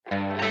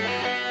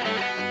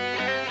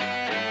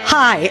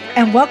Hi,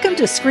 and welcome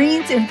to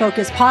Screens in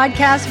Focus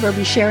podcast, where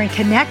we share and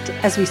connect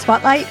as we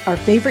spotlight our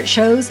favorite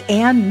shows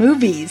and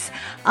movies.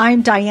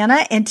 I'm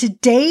Diana, and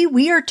today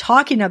we are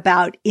talking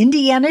about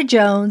Indiana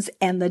Jones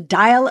and the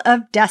Dial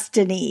of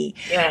Destiny.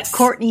 Yes.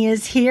 Courtney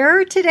is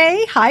here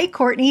today. Hi,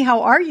 Courtney.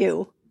 How are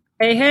you?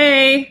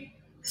 Hey.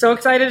 So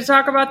excited to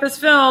talk about this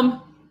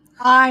film.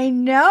 I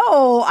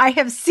know. I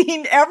have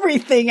seen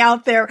everything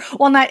out there.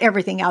 Well, not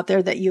everything out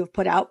there that you've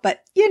put out,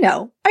 but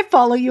I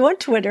follow you on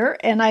Twitter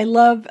and I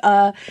love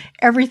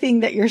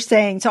everything that you're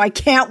saying. So I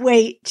can't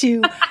wait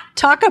to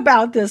talk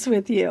about this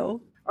with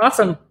you.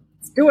 Awesome.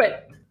 Let's do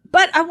it.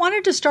 But I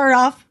wanted to start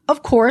off,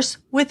 of course,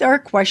 with our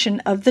question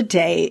of the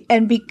day.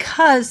 And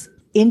because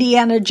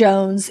Indiana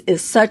Jones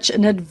is such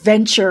an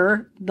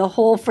adventure, the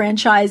whole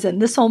franchise and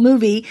this whole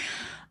movie,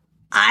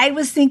 I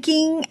was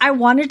thinking I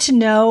wanted to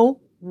know,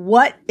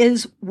 what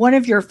is one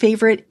of your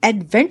favorite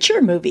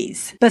adventure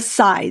movies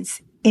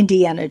besides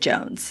Indiana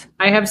Jones?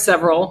 I have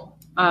several,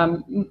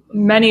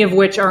 many of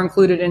which are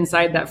included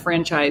inside that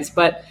franchise.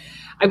 But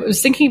I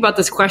was thinking about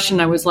this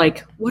question. I was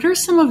like, what are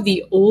some of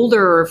the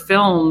older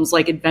films,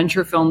 like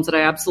adventure films, that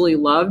I absolutely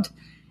loved?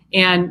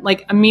 And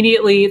like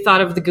immediately thought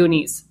of The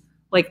Goonies.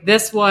 Like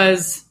this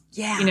was,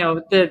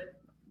 the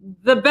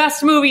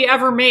best movie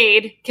ever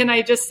made. Can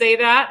I just say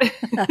that?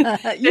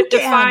 You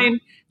can.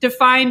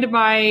 Defined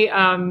my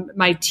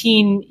my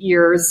teen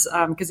years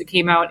because it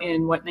came out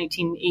in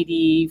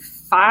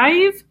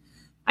 1985,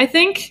 I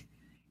think,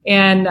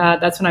 and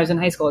that's when I was in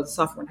high school. I was a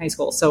sophomore in high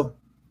school, so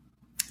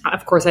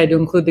of course I had to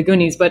include The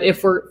Goonies. But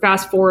if we're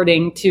fast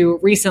forwarding to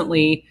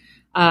recently,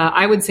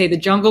 I would say The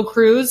Jungle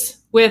Cruise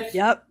with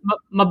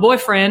my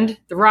boyfriend,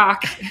 The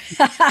Rock.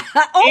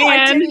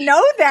 I didn't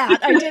know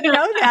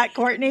that.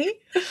 Courtney.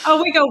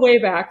 Oh, we go way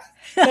back.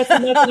 That's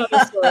another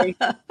story.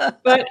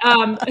 But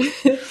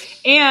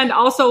and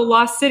also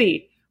Lost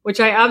City, which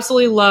I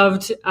absolutely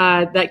loved.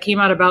 That came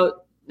out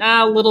about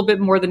a little bit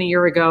more than a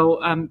year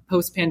ago,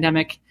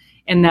 post-pandemic.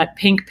 And that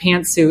pink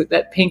pantsuit,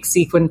 that pink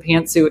sequin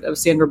pantsuit of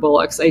Sandra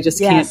Bullock's, I just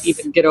can't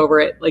even get over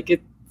it. Like,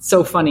 it's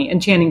so funny.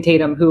 And Channing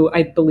Tatum, who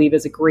I believe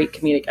is a great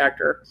comedic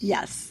actor.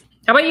 Yes.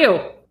 How about you?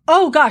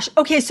 Oh, gosh.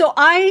 Okay, so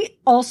I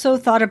also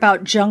thought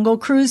about Jungle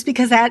Cruise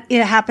because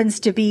it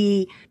happens to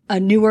be a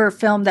newer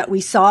film that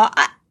we saw.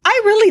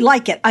 I really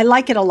like it. I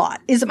like it a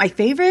lot. Is it my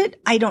favorite?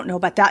 I don't know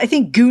about that. I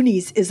think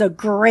Goonies is a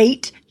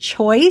great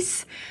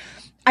choice.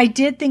 I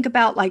did think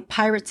about like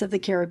Pirates of the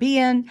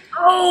Caribbean.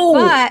 Oh,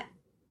 but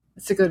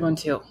it's a good one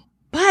too.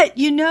 But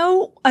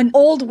an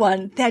old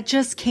one that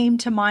just came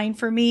to mind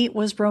for me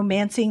was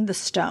Romancing the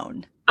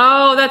Stone.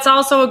 Oh, that's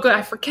also a good.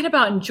 I forget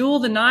about Jewel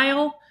the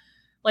Nile.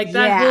 Like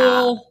that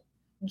whole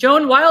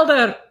Joan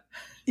Wilder.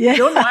 Yeah.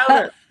 Joan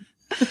Wilder.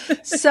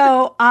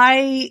 So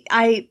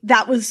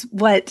that was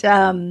what,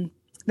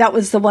 that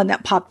was the one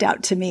that popped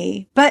out to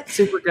me, but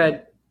super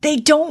good. They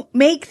don't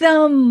make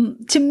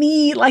them to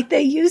me like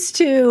they used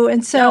to.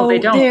 And so no, they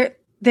don't.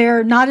 There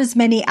are not as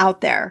many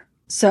out there.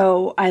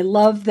 So I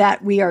love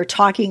that we are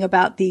talking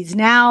about these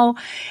now.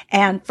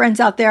 And friends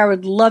out there, I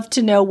would love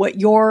to know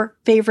what your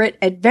favorite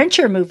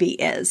adventure movie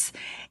is.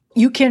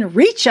 You can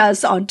reach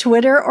us on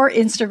Twitter or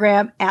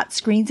Instagram at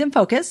Screens in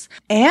Focus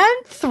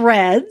and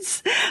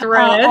Threads.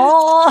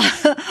 All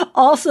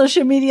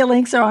social media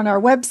links are on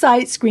our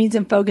website,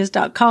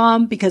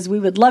 screensinfocus.com, because we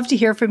would love to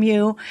hear from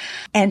you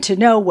and to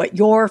know what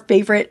your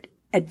favorite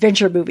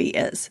adventure movie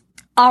is.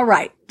 All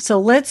right. So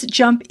let's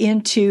jump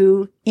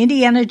into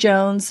Indiana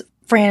Jones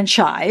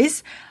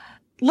franchise.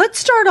 Let's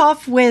start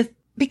off with,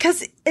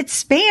 because it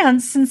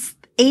spans since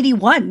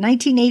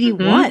 1981.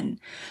 Mm-hmm.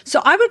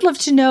 So I would love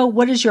to know,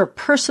 what is your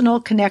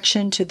personal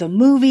connection to the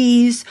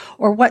movies,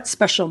 or what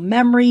special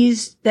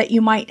memories that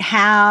you might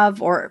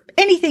have, or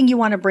anything you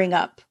want to bring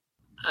up?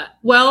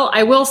 Well,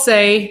 I will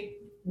say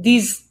the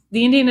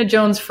Indiana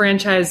Jones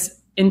franchise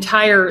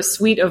entire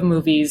suite of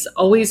movies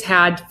always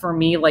had for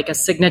me like a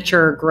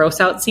signature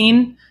gross out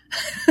scene.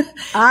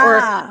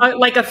 Or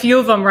like a few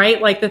of them, right?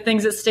 Like the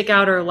things that stick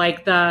out are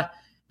like the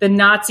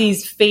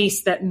Nazi's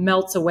face that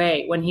melts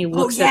away when he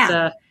looks at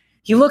the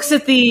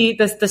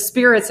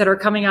spirits that are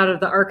coming out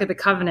of the Ark of the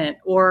Covenant,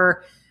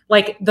 or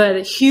like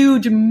the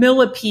huge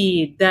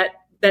millipede that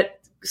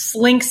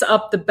slinks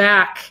up the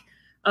back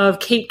of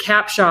Kate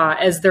Capshaw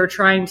as they're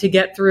trying to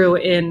get through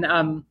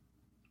in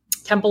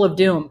Temple of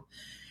Doom.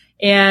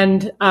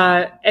 And then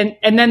I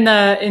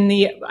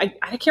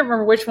can't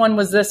remember which one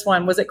was this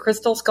one. Was it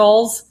Crystal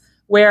Skulls,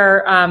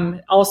 where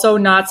also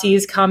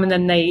Nazis come and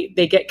then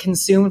they get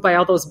consumed by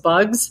all those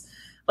bugs?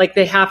 Like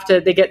they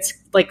get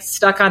like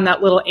stuck on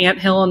that little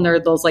anthill, and they're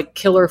those like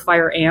killer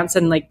fire ants,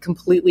 and like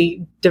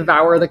completely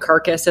devour the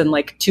carcass in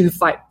like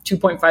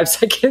 2.5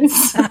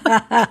 seconds.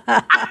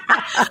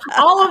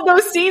 All of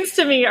those scenes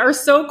to me are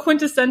so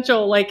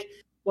quintessential. Like,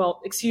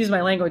 well, excuse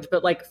my language,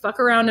 but like fuck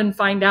around and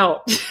find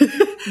out.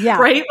 Yeah.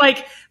 Right?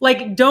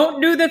 Like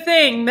don't do the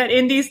thing that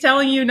Indy's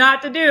telling you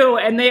not to do,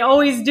 and they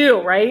always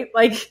do, right?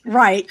 Like,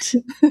 right.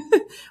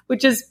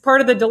 Which is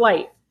part of the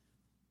delight.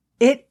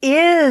 It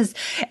is.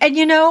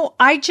 And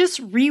I just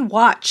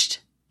rewatched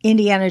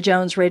Indiana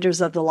Jones Raiders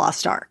of the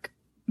Lost Ark.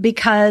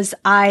 because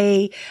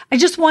I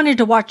just wanted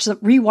to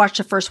rewatch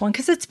the first one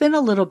because it's been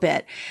a little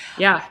bit.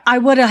 Yeah. I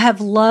would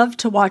have loved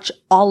to watch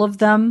all of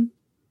them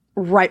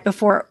right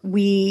before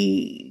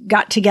we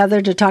got together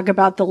to talk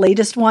about the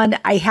latest one.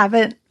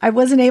 I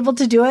wasn't able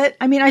to do it.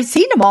 I mean, I've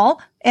seen them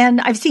all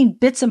and I've seen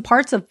bits and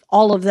parts of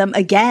all of them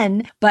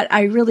again, but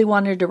I really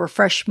wanted to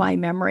refresh my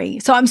memory.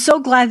 So I'm so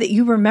glad that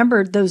you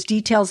remembered those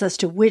details as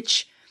to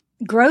which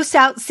gross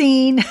out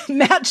scene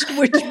matched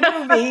which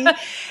movie.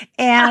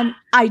 And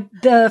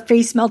the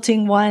face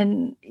melting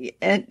one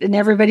and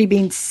everybody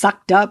being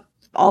sucked up,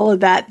 all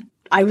of that,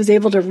 I was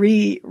able to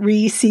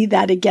re-see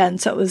that again.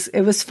 So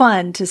it was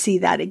fun to see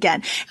that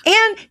again.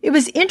 And it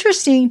was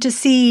interesting to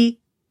see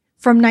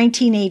from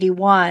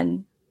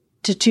 1981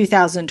 to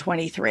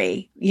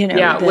 2023,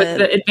 with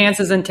the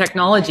advances in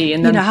technology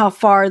and then, how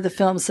far the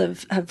films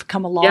have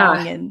come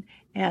along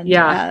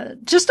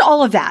and just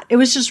all of that. It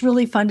was just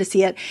really fun to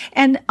see it.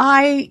 And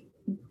I,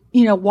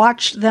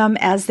 watched them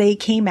as they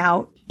came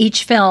out,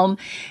 each film.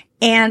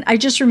 And I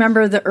just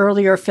remember the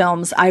earlier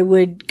films, I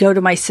would go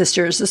to my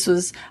sisters. This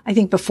was, I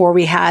think, before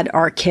we had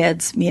our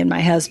kids, me and my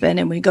husband,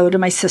 and we'd go to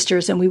my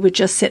sisters and we would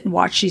just sit and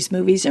watch these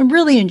movies and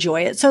really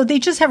enjoy it. So they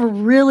just have a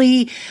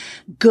really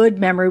good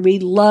memory. We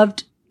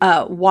loved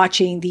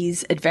watching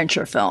these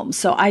adventure films.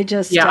 So I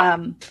just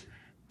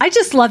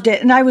loved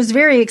it. And I was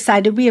very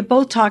excited. We had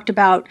both talked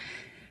about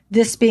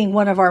this being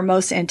one of our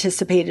most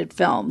anticipated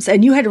films.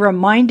 And you had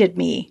reminded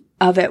me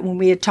of it when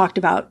we had talked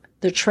about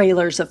the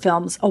trailers of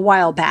films a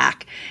while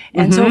back.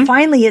 And so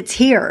finally it's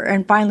here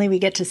and finally we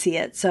get to see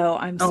it. So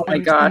I'm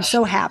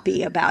so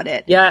happy about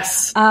it.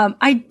 Yes.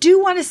 I do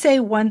want to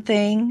say one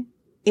thing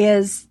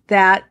is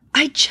that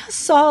I just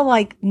saw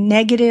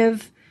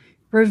negative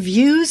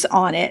reviews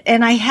on it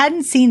and I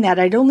hadn't seen that.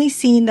 I'd only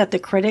seen that the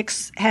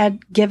critics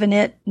had given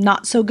it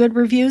not so good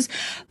reviews,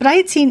 but I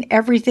had seen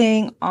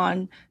everything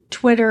on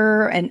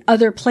Twitter and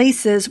other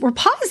places were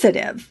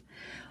positive.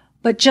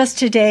 But just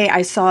today,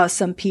 I saw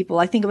some people,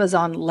 I think it was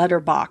on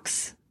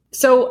Letterboxd.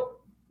 So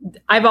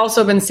I've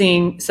also been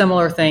seeing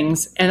similar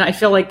things. And I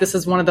feel like this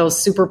is one of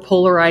those super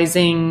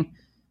polarizing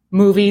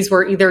movies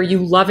where either you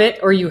love it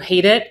or you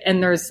hate it.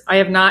 And I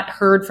have not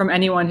heard from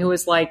anyone who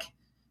is like,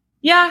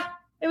 yeah,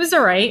 it was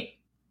all right.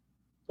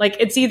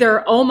 It's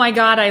either, oh my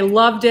God, I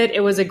loved it.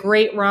 It was a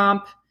great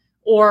romp,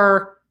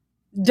 or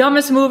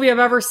dumbest movie I've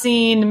ever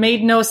seen,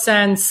 made no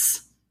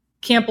sense.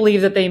 Can't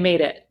believe that they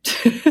made it.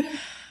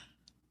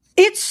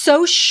 It's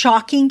so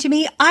shocking to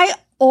me. I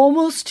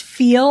almost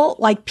feel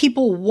like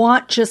people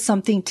want just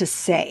something to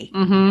say.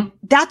 Mm-hmm.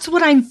 That's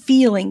what I'm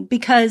feeling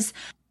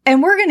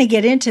and we're going to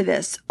get into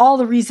this, all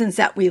the reasons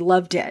that we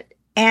loved it.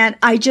 And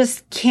I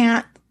just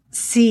can't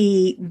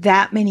see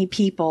that many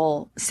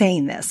people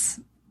saying this.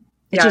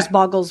 It just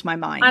boggles my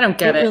mind. I don't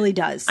get it. It really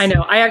does. I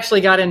know. I actually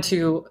got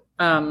into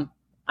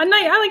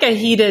a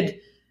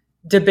heated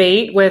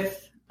debate with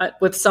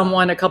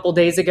someone a couple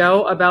days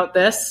ago about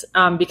this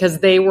because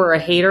they were a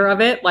hater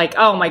of it.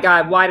 Oh my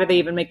God, why did they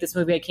even make this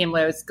movie? It came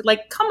later. It's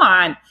come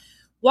on.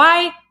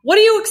 Why? What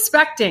are you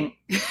expecting?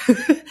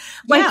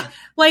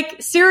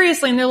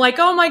 Seriously. And they're like,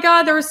 oh my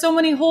God, there were so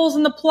many holes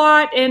in the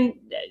plot. And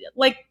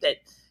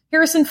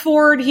Harrison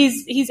Ford,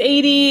 he's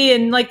 80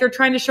 and they're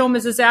trying to show him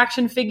as this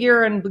action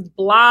figure and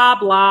blah,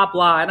 blah,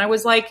 blah. And I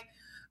was like,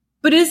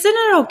 but isn't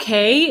it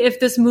okay if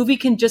this movie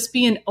can just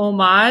be an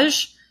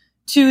homage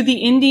to the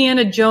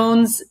Indiana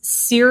Jones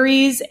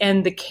series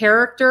and the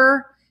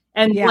character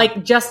and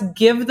just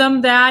give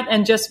them that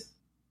and just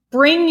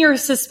bring your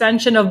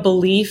suspension of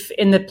belief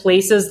in the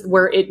places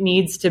where it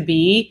needs to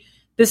be.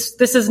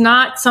 This is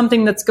not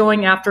something that's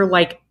going after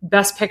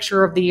Best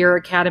Picture of the Year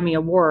Academy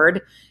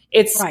Award.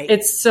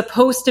 It's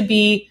supposed to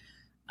be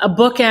a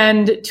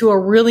bookend to a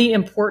really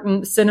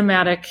important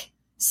cinematic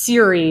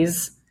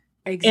series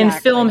in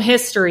film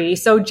history.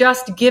 So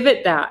just give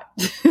it that.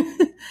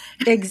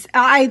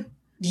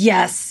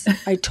 Yes,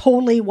 I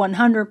totally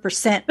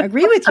 100%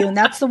 agree with you. And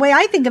that's the way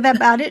I think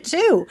about it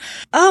too.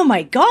 Oh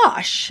my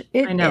gosh.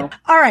 I know.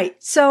 All right.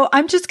 So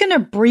I'm just going to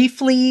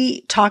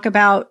briefly talk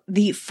about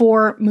the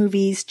 4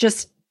 movies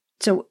just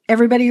so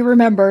everybody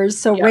remembers.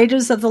 So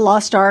Raiders of the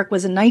Lost Ark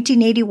was in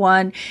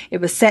 1981. It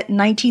was set in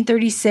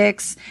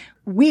 1936.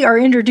 We are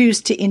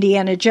introduced to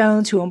Indiana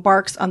Jones, who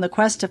embarks on the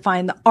quest to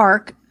find the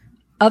Ark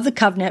of the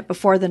Covenant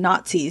before the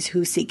Nazis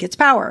who seek its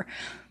power.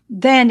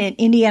 Then in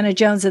Indiana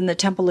Jones and the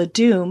Temple of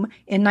Doom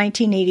in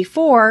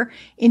 1984,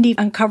 Indy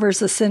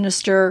uncovers a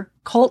sinister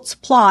cult's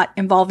plot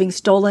involving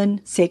stolen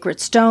sacred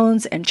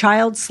stones and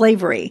child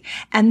slavery.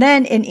 And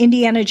then in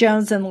Indiana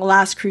Jones and the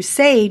Last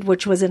Crusade,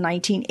 which was in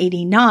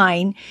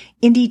 1989,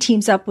 Indy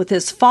teams up with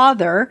his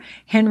father,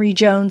 Henry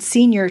Jones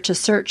Sr., to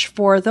search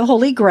for the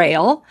Holy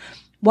Grail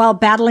while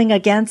battling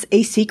against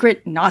a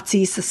secret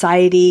Nazi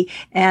society.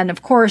 And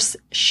of course,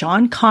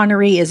 Sean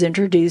Connery is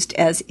introduced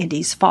as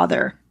Indy's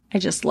father. I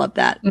just love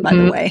that, by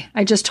the way.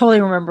 I just totally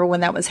remember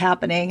when that was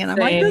happening. And I'm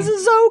like, this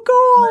is so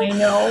cool. I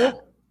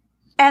know.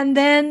 And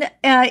then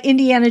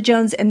Indiana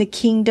Jones and the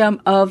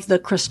Kingdom of the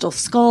Crystal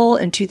Skull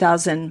in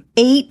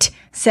 2008,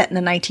 set in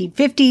the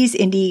 1950s.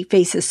 Indy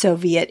faces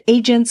Soviet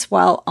agents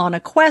while on a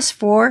quest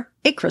for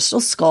a crystal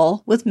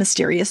skull with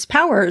mysterious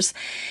powers.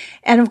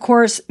 And of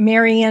course,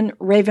 Marion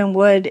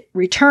Ravenwood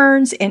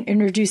returns and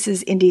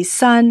introduces Indy's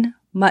son,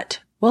 Mutt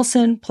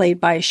Wilson, played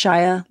by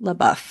Shia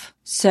LaBeouf.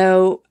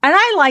 So, and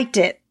I liked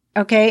it.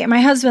 Okay. And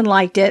my husband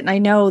liked it. And I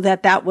know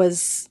that that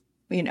was,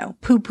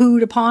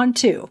 poo-pooed upon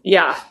too.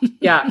 Yeah.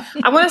 Yeah.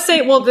 I want to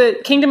say, well, the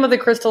Kingdom of the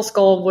Crystal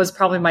Skull was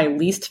probably my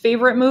least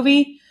favorite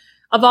movie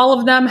of all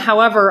of them.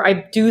 However, I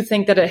do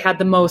think that it had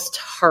the most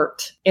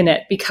heart in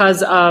it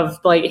because of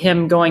like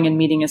him going and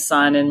meeting his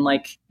son and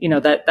like,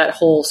 that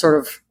whole sort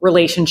of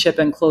relationship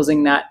and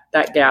closing that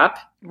gap.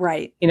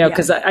 Right.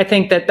 Because I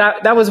think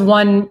that was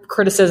one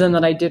criticism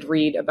that I did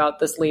read about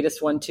this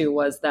latest one too,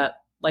 was that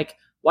like,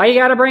 why you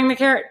got to bring the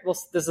character? Well,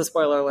 this is a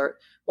spoiler alert.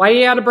 Why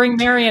you got to bring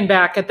Marion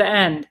back at the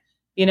end?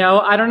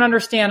 I don't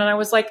understand. And I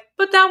was like,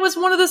 but that was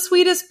one of the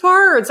sweetest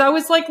parts. I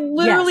was like,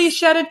 literally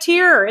shed a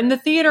tear in the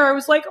theater. I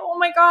was like, oh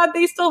my God,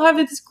 they still have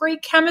this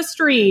great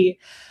chemistry.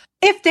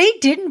 If they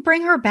didn't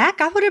bring her back,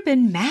 I would have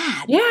been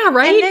mad. Yeah,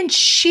 right. And then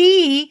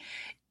she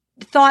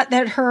thought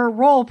that her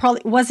role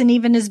probably wasn't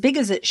even as big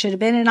as it should have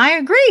been. And I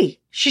agree.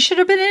 She should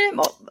have been in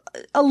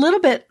it a little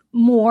bit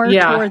more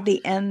toward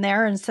the end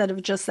there instead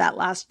of just that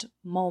last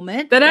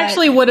moment. That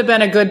actually would have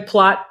been a good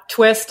plot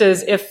twist,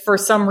 is if for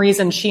some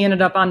reason she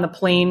ended up on the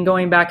plane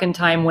going back in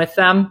time with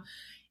them.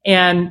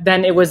 And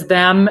then it was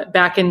them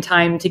back in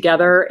time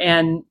together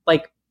and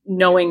like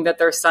knowing that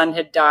their son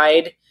had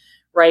died,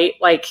 right?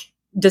 Like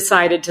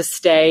decided to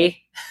stay.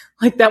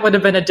 Like that would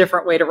have been a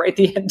different way to write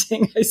the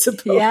ending, I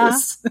suppose. Yeah.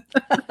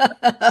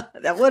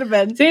 That would have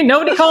been. See,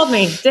 nobody called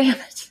me. Damn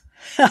it.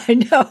 I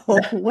know.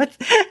 What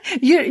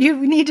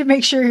you need to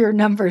make sure your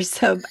numbers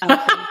out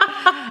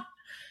there.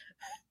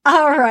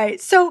 All right.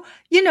 So,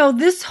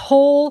 this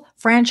whole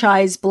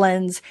franchise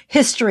blends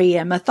history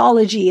and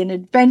mythology and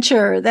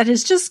adventure that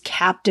has just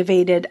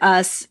captivated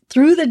us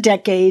through the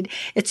decade.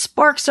 It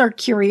sparks our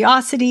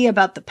curiosity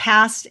about the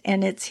past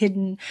and its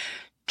hidden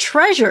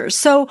treasures.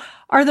 So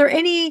are there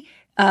any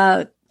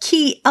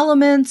key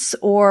elements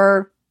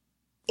or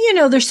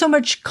there's so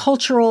much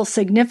cultural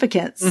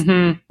significance.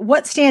 Mm-hmm.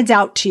 What stands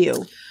out to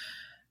you?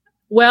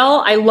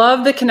 Well, I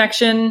love the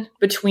connection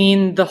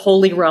between the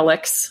holy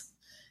relics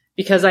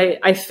because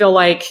I feel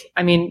like,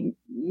 I've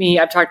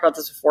talked about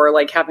this before,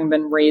 like having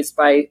been raised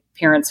by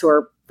parents who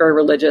are very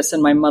religious,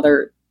 and my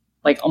mother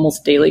like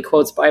almost daily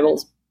quotes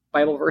Bible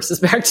verses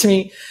back to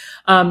me.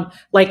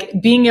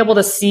 Like being able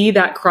to see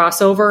that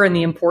crossover and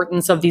the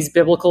importance of these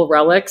biblical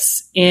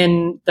relics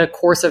in the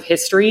course of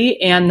history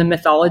and the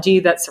mythology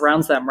that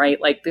surrounds them, right?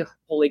 Like the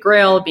Holy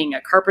Grail being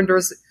a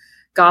carpenter's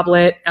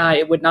goblet.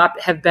 It would not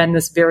have been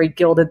this very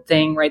gilded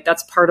thing, right?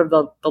 That's part of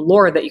the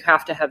lore that you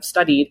have to have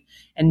studied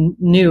and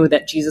knew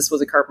that Jesus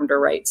was a carpenter,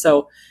 right?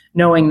 So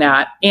knowing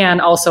that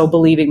and also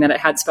believing that it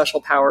had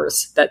special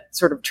powers that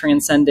sort of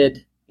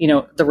transcended,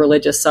 the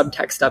religious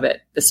subtext of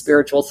it, the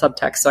spiritual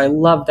subtext. So I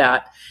love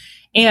that.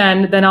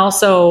 And then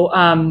also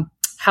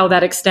how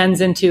that extends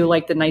into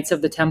like the Knights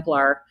of the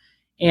Templar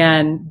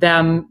and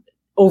them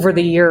over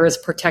the years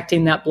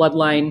protecting that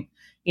bloodline,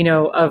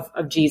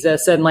 of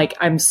Jesus. And like,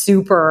 I'm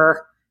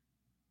super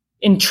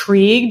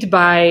intrigued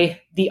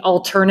by the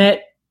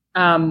alternate.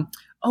 We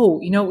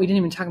didn't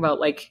even talk about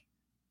like,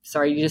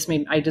 sorry,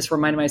 I just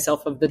reminded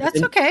myself of the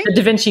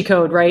Da Vinci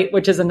Code, right?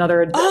 Which is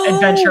another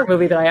adventure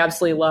movie that I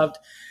absolutely loved.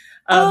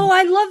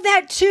 I love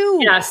that too.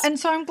 Yes. And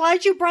so I'm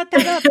glad you brought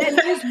that up.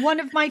 That is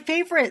one of my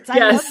favorites.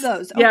 I love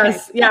those. Okay.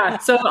 Yes. Yeah.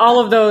 So all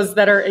of those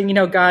that are,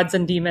 gods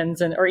and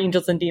demons or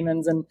angels and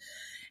demons. And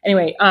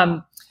anyway,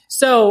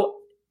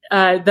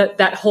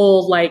 that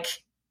whole like,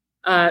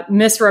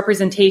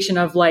 misrepresentation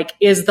of like,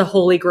 is the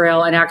Holy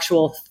Grail an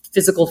actual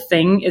physical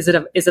thing? Is it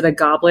a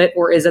goblet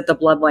or is it the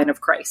bloodline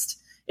of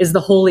Christ? Is the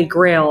Holy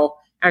Grail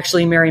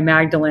actually Mary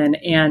Magdalene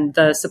and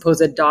the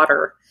supposed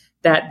daughter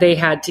that they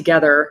had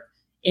together?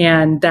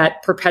 And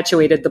that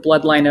perpetuated the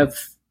bloodline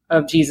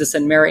of Jesus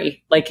and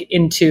Mary, like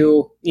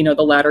into, the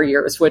latter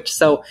years,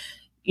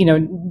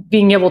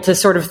 being able to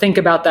sort of think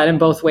about that in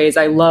both ways.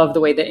 I love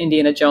the way that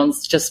Indiana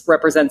Jones just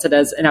represents it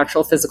as an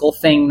actual physical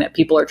thing that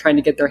people are trying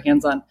to get their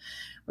hands on,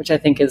 which I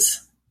think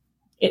it's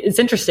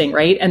interesting.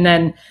 Right. And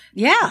then,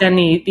 then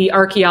the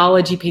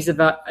archaeology piece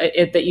about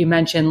it that you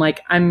mentioned,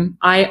 like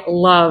I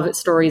love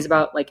stories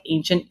about like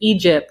ancient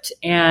Egypt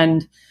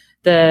and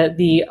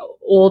the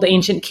old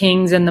ancient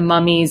kings and the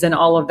mummies and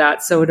all of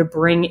that. So to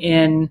bring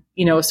in,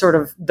 sort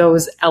of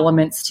those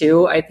elements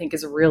too, I think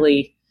is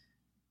really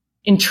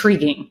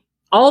intriguing.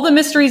 All the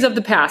mysteries of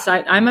the past.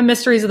 I'm a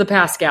mysteries of the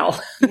past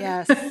gal.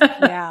 Yes.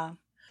 Yeah.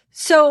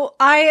 So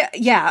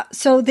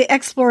the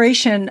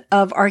exploration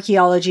of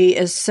archaeology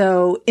is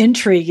so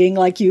intriguing,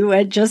 like you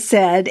had just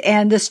said.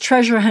 And this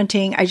treasure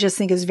hunting, I just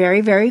think is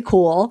very, very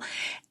cool.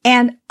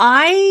 And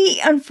I,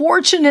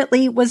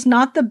 unfortunately, was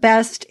not the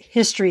best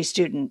history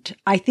student.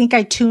 I think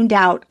I tuned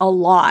out a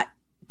lot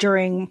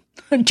during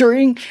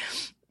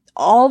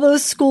all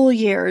those school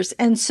years.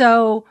 And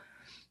so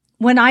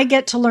when I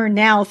get to learn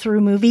now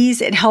through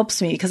movies, it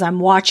helps me because I'm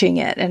watching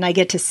it and I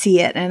get to see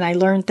it and I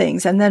learn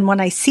things. And then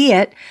when I see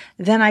it,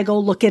 then I go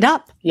look it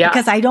up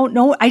because I didn't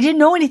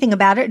know anything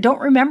about it. Don't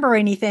remember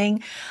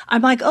anything.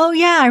 I'm like, oh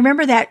yeah, I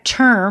remember that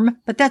term,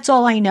 but that's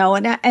all I know.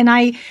 And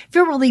I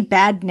feel really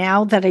bad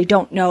now that I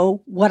don't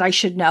know what I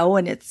should know.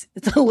 And it's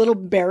a little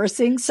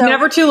embarrassing. So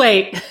never too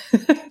late.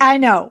 I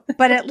know,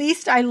 but at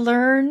least I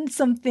learn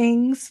some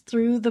things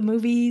through the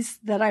movies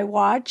that I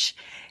watch.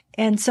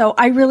 And so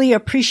I really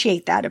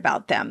appreciate that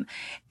about them.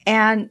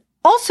 And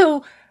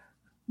also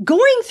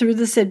going through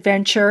this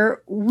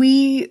adventure,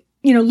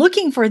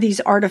 looking for these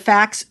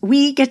artifacts,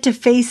 we get to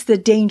face the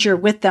danger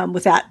with them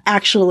without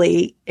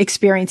actually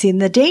experiencing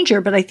the danger.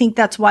 But I think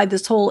that's why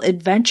this whole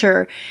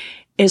adventure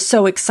is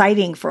so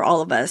exciting for all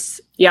of us.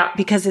 Yeah.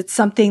 Because it's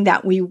something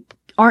that we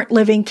aren't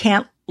living,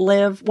 can't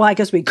live. Well, I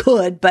guess we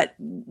could, but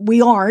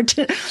we aren't.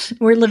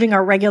 We're living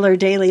our regular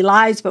daily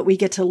lives, but we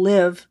get to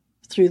live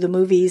through the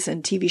movies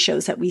and TV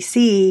shows that we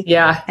see.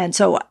 Yeah. And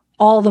so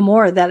all the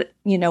more that,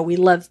 we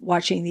love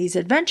watching these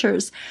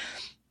adventures.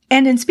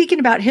 And in speaking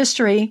about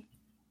history,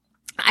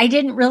 I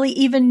didn't really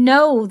even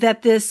know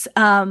that this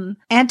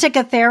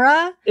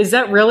Antikythera. Is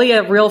that really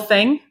a real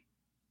thing?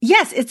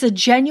 Yes, it's a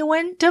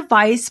genuine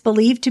device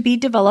believed to be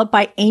developed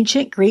by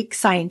ancient Greek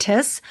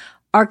scientists,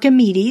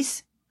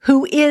 Archimedes,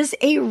 who is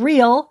a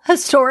real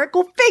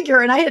historical figure.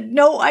 And I had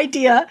no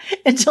idea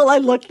until I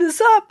looked this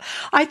up.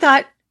 I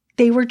thought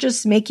they were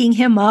just making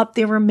him up.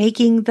 They were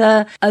making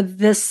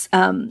this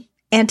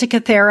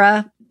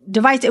Antikythera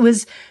device. It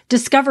was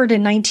discovered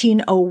in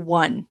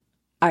 1901,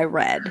 I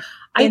read,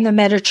 in the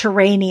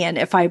Mediterranean,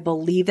 if I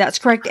believe that's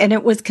correct. And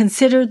it was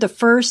considered the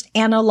first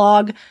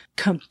analog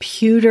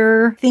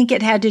computer. I think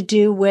it had to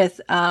do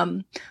with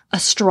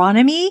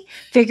astronomy,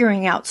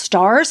 figuring out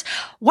stars.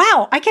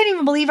 Wow, I can't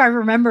even believe I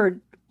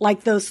remembered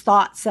like those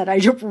thoughts that I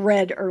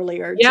read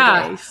earlier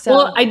today. So.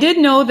 Well, I did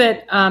know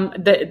that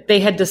that they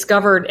had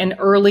discovered an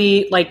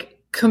early like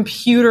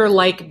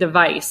computer-like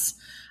device.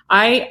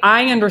 I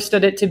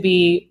understood it to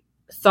be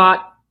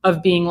thought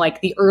of being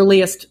like the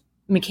earliest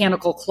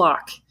mechanical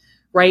clock,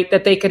 right?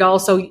 That they could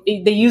also,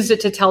 they used it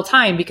to tell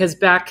time because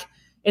back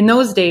in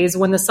those days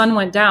when the sun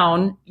went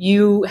down,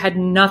 you had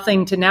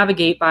nothing to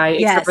navigate by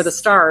except for the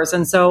stars.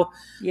 And so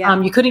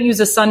you couldn't use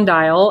a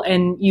sundial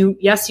and you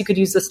could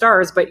use the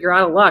stars, but you're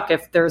out of luck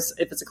if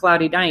it's a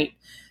cloudy night.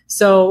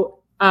 So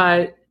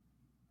that's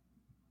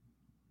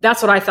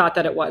what I thought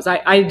that it was.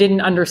 I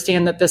didn't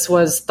understand that this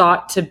was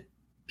thought to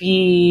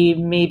be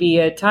maybe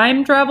a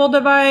time travel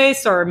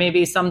device or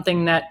maybe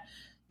something that,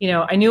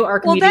 I knew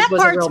Archimedes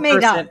was a real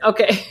person.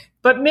 Okay.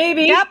 But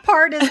maybe that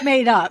part is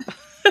made up.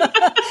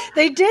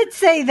 They did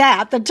say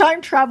that the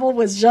time travel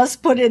was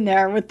just put in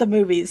there with the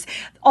movies.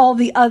 All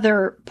the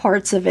other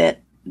parts of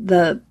it,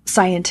 the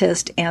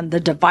scientist and the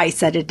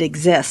device that it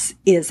exists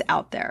is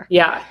out there.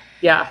 Yeah.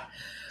 Yeah.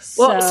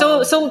 Well,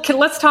 so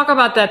let's talk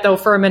about that though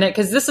for a minute,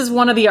 because this is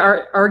one of the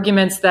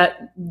arguments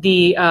that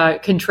the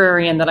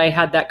contrarian that I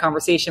had that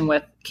conversation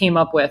with came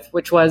up with,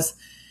 which was,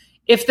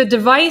 if the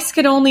device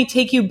could only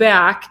take you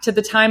back to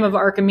the time of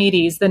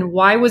Archimedes, then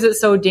why was it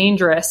so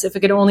dangerous if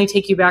it could only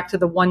take you back to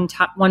the one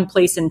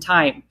place in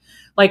time?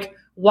 Like,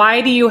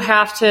 why do you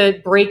have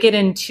to break it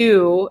in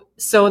two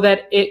so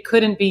that it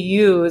couldn't be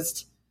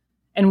used?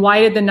 And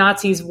why did the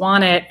Nazis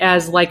want it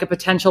as like a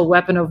potential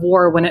weapon of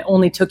war when it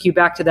only took you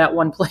back to that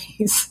one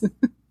place?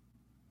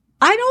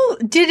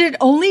 Did it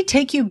only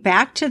take you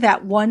back to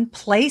that one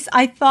place?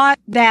 I thought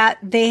that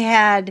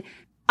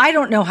I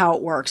don't know how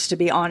it works, to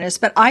be honest,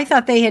 but I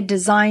thought they had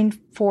designed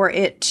for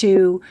it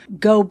to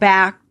go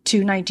back to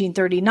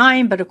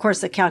 1939. But of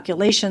course, the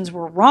calculations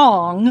were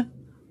wrong,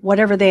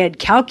 whatever they had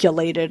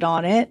calculated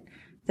on it,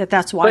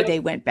 that's why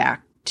they went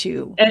back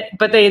to.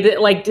 But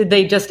did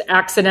they just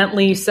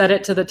accidentally set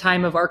it to the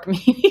time of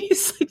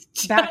Archimedes?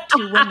 Back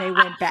to when they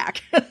went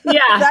back.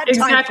 Yeah, that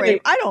exactly. Time frame.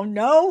 I don't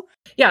know.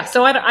 Yeah,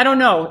 so I don't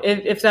know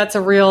if that's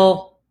a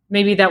real,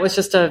 maybe that was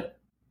just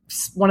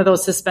one of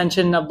those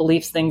suspension of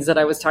beliefs things that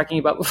I was talking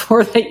about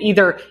before. That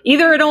either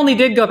it only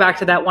did go back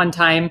to that one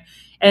time,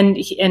 and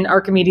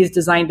Archimedes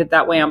designed it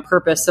that way on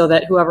purpose so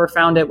that whoever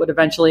found it would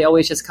eventually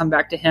always just come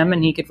back to him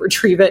and he could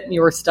retrieve it, and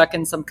you were stuck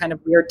in some kind of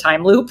weird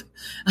time loop.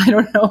 I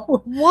don't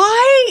know.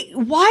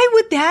 Why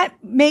would that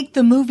make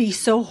the movie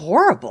so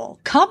horrible?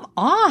 Come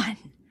on.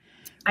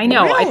 I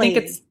know. Really? I think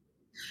it's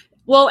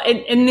well,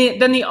 and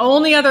then the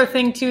only other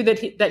thing too that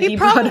he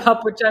brought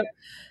up, which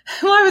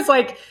I was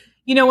like,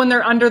 when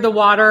they're under the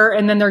water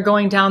and then they're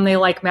going down, they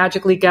like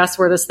magically guess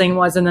where this thing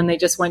was. And then they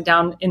just went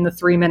down in the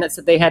 3 minutes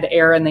that they had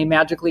air and they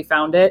magically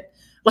found it.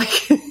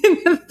 Like in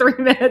the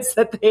 3 minutes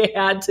that they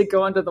had to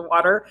go under the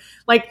water.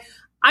 Like,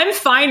 I'm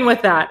fine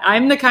with that.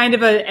 I'm the kind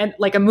of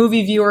a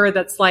movie viewer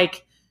that's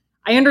like,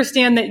 I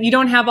understand that you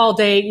don't have all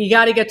day. You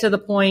got to get to the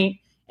point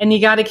and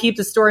you got to keep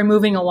the story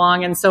moving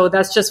along. And so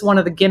that's just one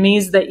of the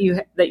gimmies that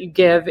you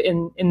give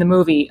in the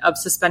movie of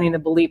suspending the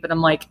belief. And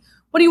I'm like,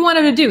 what do you want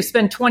him to do?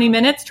 Spend 20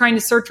 minutes trying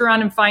to search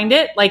around and find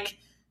it? Like,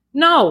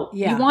 no,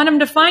 You want him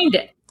to find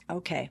it.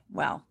 Okay.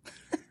 Well,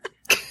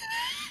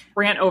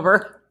 rant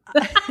over.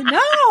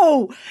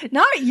 No,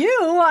 not you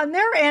on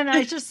their end.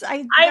 I know.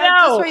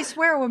 that's what I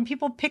swear when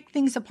people pick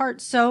things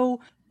apart. So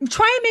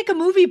try and make a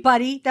movie,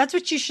 buddy. That's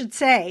what you should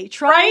say.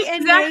 Try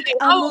and make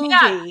a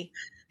movie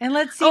and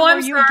let's see where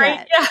you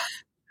get. Yeah.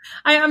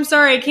 I'm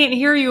sorry. I can't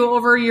hear you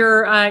over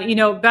your,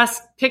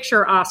 best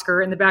picture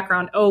Oscar in the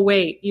background. Oh,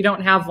 wait, you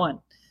don't have one.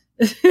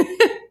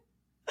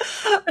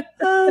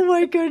 Oh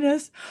my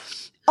goodness.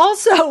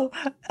 Also,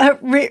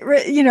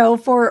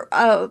 for,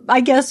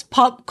 I guess,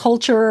 pop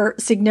culture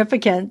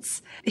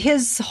significance,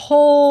 his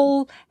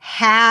whole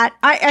hat,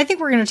 I think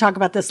we're going to talk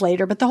about this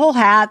later, but the whole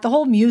hat, the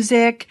whole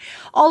music,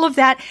 all of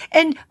that.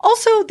 And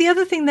also the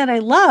other thing that I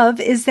love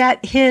is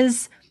that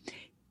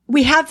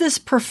we have this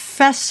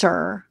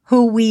professor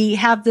who we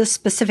have this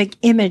specific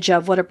image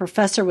of what a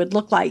professor would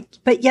look like,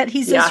 but yet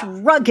he's this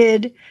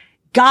rugged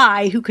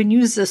guy who can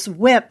use this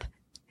whip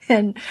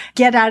and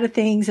get out of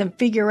things and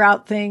figure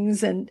out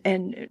things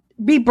and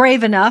be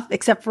brave enough,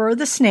 except for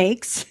the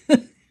snakes.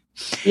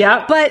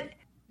 Yeah. But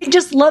I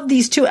just love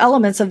these two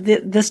elements of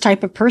this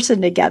type of person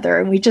together.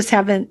 And we just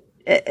haven't.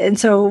 And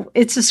so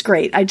it's just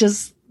great. I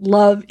just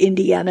love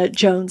Indiana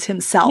Jones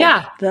himself.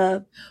 Yeah.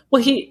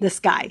 This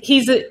guy.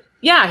 He's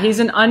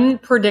an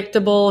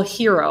unpredictable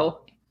hero.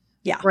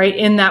 Yeah. Right.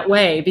 In that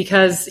way,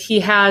 because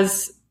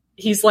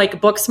he's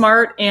like book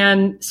smart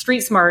and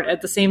street smart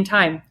at the same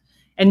time.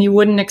 And you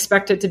wouldn't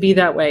expect it to be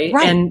that way.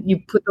 Right. And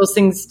you put those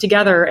things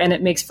together and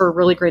it makes for a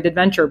really great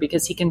adventure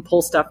because he can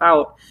pull stuff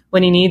out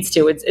when he needs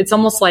to. It's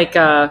almost like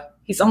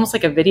he's almost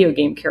like a video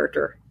game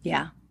character.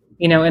 Yeah.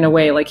 In a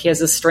way, like he has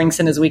his strengths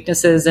and his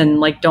weaknesses and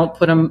like, don't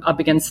put him up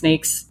against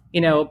snakes,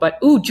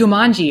 but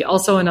Jumanji,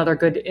 also another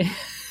good.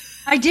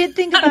 I did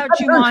think about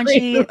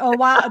Jumanji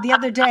the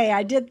other day.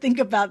 I did think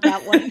about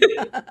that one.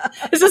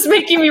 This is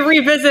making me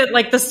revisit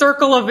like the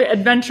circle of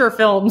adventure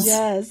films.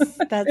 Yes,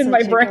 that's in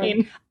my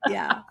brain.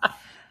 Yeah.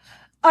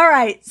 All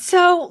right.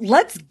 So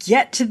let's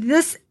get to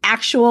this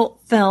actual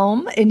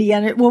film,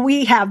 Indiana. Well,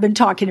 we have been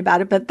talking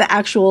about it, but the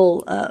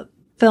actual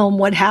film,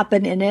 what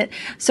happened in it.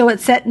 So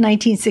it's set in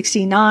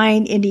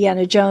 1969.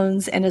 Indiana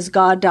Jones and his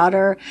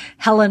goddaughter,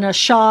 Helena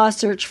Shaw,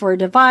 search for a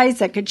device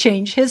that could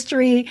change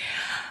history.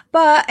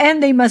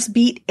 And they must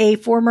beat a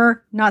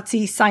former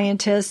Nazi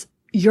scientist,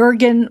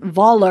 Jürgen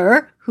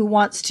Voller, who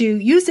wants to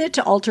use it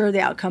to alter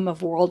the outcome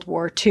of World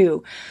War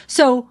II.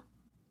 So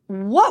we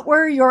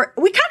kind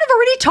of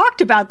already talked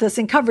about this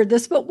and covered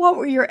this, but what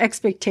were your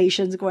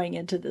expectations going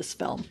into this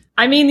film?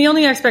 I mean, the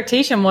only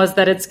expectation was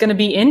that it's going to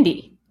be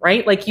indie,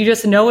 right? Like you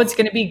just know it's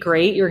going to be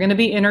great. You're going to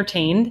be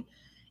entertained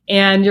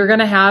and you're going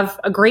to have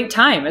a great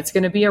time. It's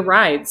going to be a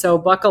ride. So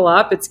buckle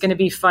up. It's going to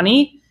be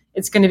funny.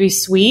 It's going to be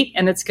sweet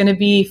and it's going to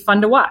be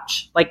fun to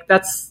watch. Like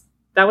that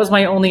was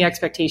my only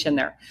expectation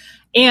there.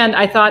 And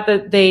I thought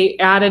that they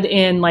added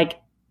in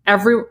like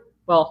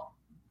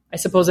I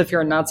suppose if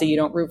you're a Nazi, you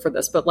don't root for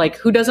this, but like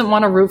who doesn't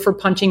want to root for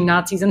punching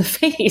Nazis in the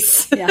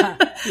face? Yeah.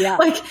 Yeah.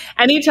 Like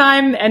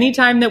anytime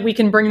that we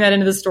can bring that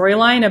into the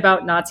storyline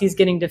about Nazis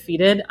getting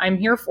defeated, I'm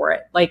here for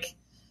it. Like,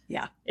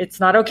 yeah, it's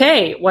not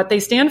okay what they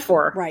stand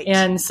for. Right.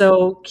 And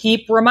so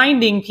keep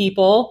reminding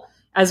people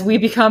as we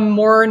become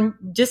more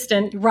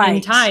distant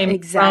in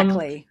time from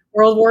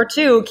World War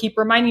II, keep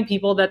reminding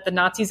people that the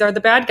Nazis are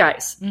the bad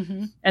guys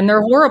and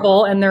they're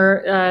horrible and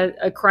they're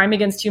a crime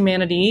against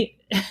humanity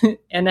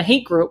and a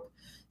hate group.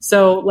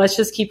 So let's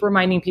just keep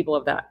reminding people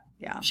of that.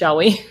 Yeah. Shall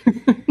we?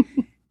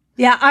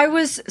 Yeah, I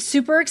was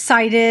super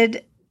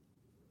excited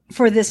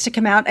for this to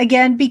come out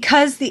again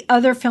because the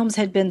other films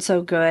had been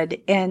so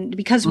good and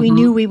because we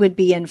knew we would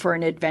be in for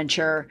an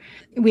adventure.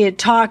 We had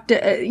talked,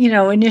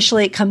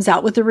 initially it comes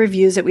out with the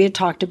reviews that we had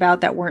talked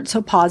about that weren't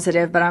so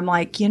positive, but I'm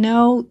like,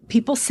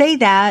 people say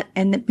that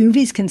and the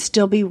movies can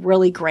still be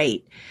really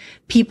great.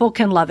 People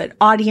can love it.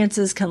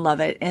 Audiences can love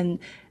it. And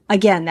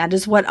again, that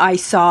is what I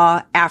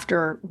saw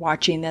after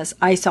watching this.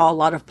 I saw a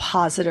lot of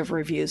positive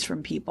reviews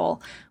from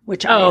people,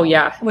 which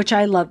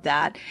I love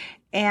that.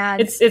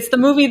 And it's the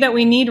movie that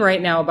we need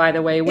right now, by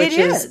the way, which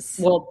is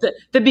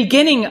the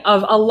beginning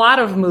of a lot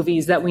of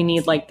movies that we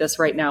need like this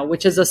right now,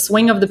 which is a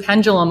swing of the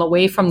pendulum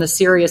away from the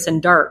serious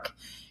and dark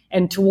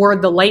and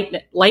toward the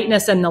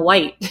lightness and the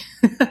light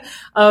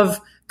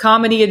of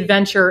comedy,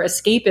 adventure,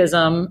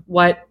 escapism.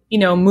 What,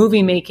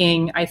 movie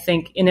making, I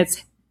think and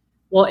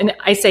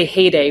I say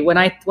heyday. When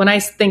I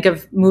think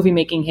of movie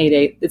making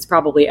heyday, it's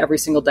probably every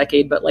single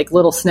decade, but like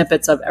little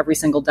snippets of every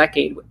single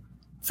decade.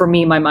 For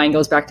me, my mind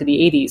goes back to the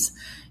 80s.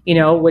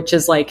 Which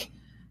is like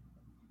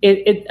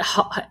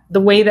the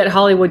way that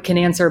Hollywood can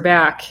answer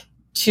back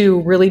to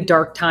really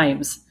dark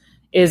times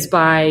is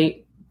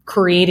by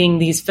creating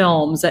these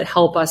films that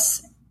help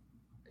us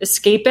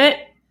escape it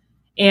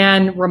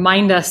and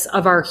remind us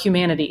of our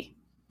humanity.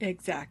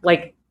 Exactly.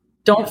 Like,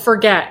 don't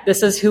forget,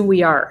 this is who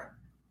we are.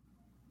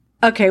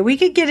 Okay, we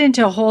could get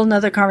into a whole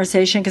nother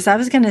conversation because I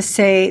was going to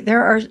say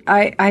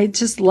I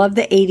just love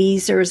the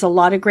 80s. There's a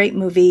lot of great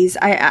movies.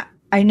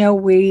 I know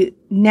we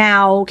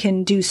now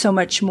can do so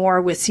much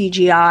more with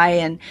CGI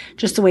and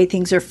just the way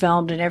things are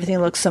filmed and everything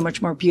looks so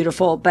much more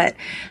beautiful. But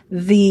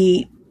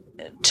the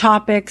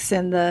topics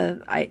and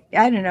I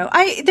don't know.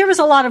 There was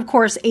a lot, of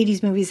course,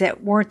 80s movies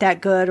that weren't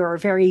that good or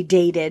very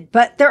dated,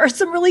 but there are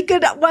some really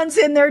good ones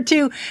in there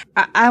too.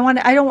 I want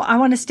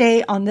to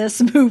stay on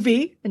this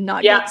movie and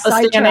not get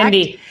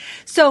sidetracked.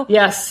 So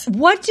yes,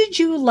 what did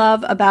you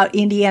love about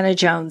Indiana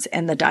Jones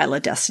and the Dial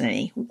of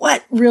Destiny?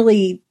 What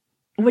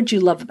did you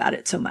love about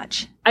it so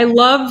much? I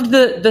loved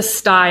the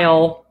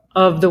style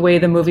of the way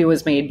the movie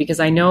was made, because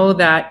I know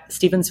that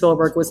Steven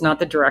Spielberg was not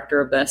the director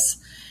of this.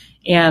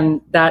 And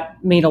that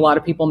made a lot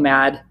of people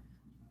mad.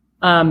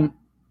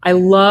 I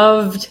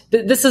loved,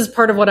 this is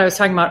part of what I was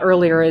talking about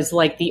earlier, is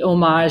like the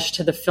homage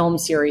to the film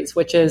series,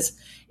 which is,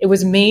 it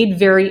was made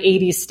very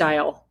 80s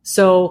style.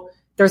 So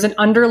there's an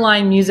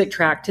underlying music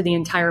track to the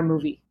entire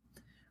movie,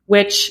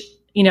 which,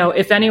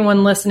 if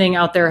anyone listening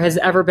out there has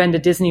ever been to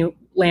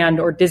Disneyland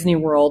or Disney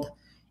World,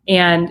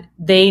 and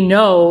they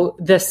know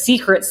the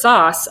secret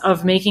sauce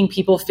of making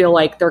people feel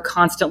like they're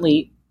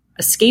constantly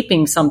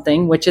escaping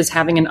something, which is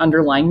having an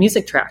underlying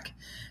music track.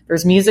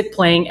 There's music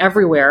playing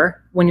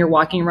everywhere when you're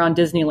walking around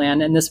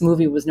Disneyland, and this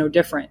movie was no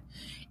different.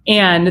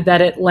 And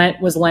that it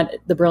was lent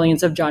the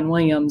brilliance of John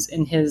Williams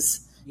in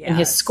his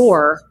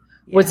score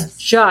was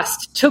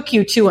just took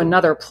you to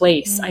another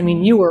place. Mm-hmm. I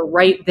mean, you were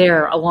right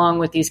there along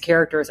with these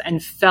characters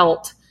and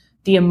felt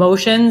the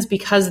emotions,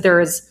 because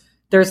there's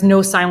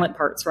no silent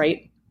parts,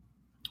 right?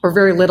 Or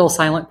very little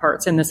silent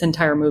parts in this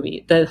entire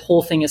movie. The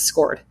whole thing is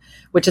scored,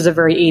 which is a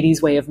very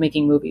 80s way of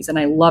making movies. And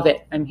I love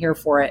it. I'm here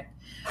for it.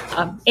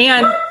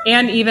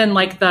 And even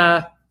like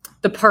the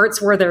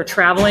parts where they're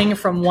traveling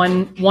from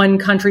one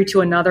country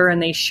to another,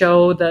 and they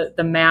show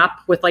the map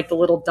with like the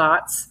little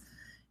dots,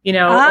 or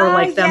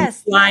like them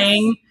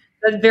flying.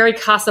 That's very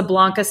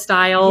Casablanca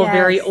style,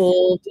 very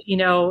old,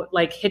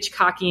 like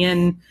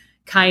Hitchcockian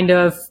kind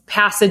of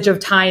passage of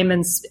time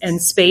and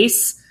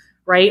space,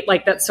 right?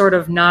 Like that sort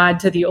of nod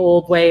to the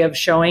old way of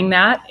showing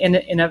that in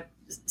a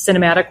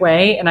cinematic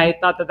way. And I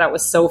thought that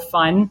was so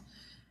fun.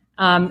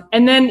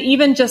 And then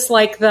even just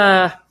like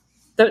the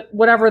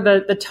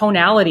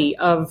tonality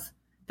of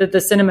the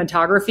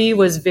cinematography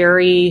was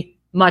very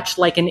much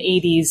like an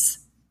 80s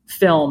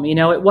film.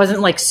 It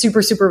wasn't like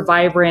super, super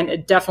vibrant.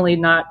 It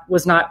definitely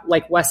was not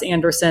like Wes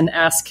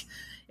Anderson-esque.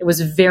 It was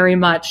very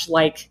much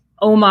like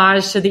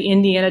homage to the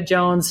Indiana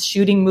Jones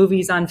shooting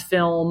movies on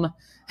film,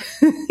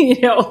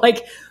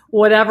 like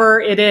whatever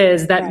it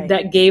is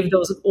that gave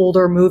those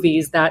older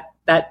movies that,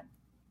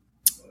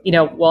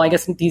 well, I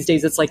guess these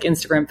days it's like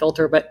Instagram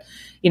filter, but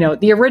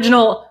the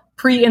original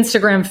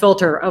pre-Instagram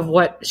filter of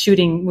what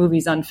shooting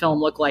movies on film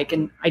look like.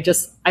 And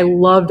I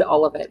loved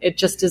all of it. It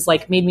just is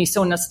like made me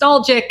so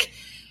nostalgic,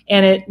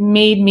 and it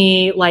made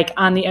me like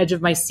on the edge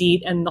of my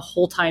seat. And the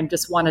whole time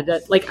just wanted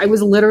to, like, I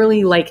was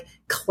literally like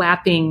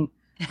clapping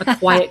a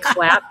quiet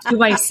clap to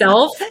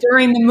myself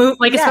during the movie,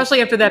 like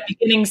especially after that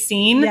beginning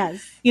scene,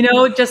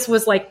 just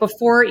was like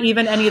before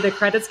even any of the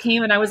credits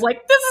came. And I was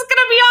like, this is going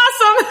to be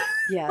awesome.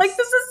 Yes. Like,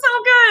 this is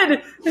so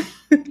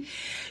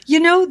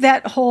good.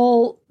 That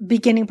whole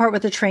beginning part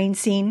with the train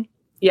scene.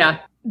 Yeah.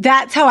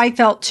 That's how I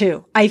felt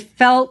too.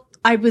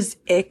 I was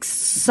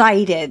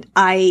excited.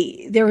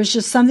 There was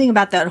just something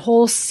about that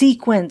whole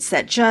sequence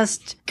that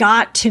just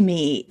got to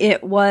me.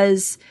 It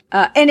was,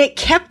 and it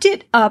kept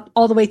it up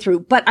all the way through.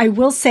 But I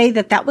will say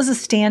that was a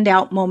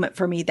standout moment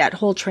for me, that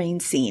whole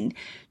train scene.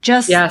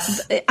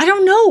 I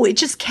don't know. It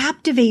just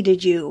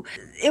captivated you.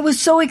 It was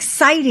so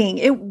exciting.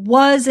 It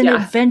was an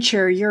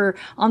adventure. You're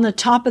on the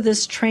top of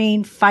this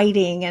train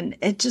fighting, and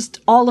it just,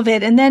 all of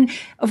it. And then,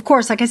 of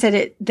course, like I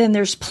said, then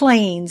there's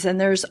planes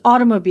and there's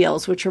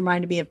automobiles, which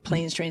reminded me of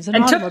planes, trains,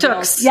 and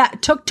tuk-tuks. Yeah,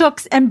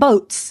 tuk-tuks and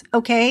boats.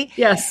 Okay.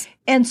 Yes.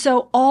 And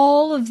so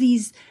all of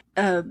these,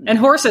 and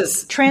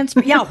horses.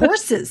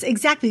 Horses.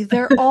 Exactly.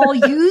 They're all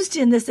used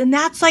in this. And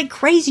that's like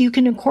crazy. You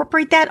can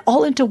incorporate that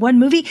all into one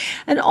movie.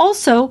 And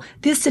also,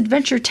 this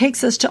adventure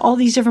takes us to all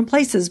these different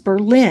places: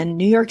 Berlin,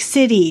 New York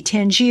City,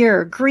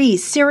 Tangier,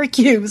 Greece,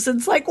 Syracuse.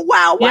 It's like,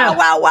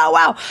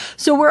 wow.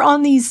 So we're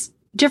on these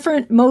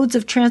different modes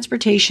of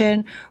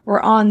transportation.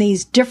 We're on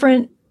these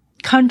different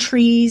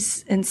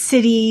countries and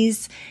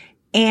cities,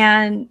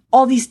 and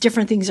all these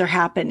different things are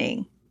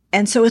happening.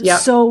 And so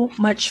it's so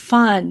much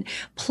fun.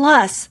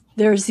 Plus,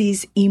 there's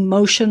these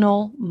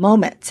emotional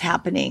moments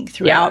happening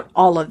throughout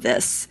all of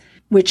this,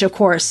 which of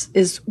course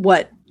is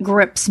what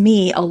grips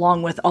me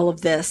along with all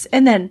of this.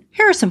 And then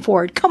Harrison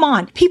Ford, come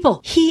on,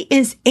 people, he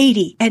is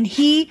 80 and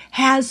he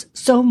has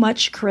so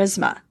much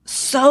charisma.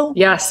 So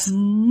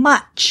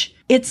much.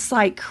 It's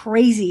like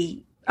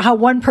crazy how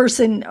one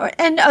person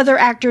and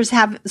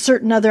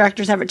certain other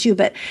actors have it too,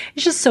 but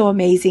it's just so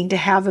amazing to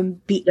have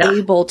him be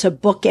able to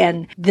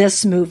bookend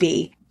this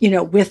movie,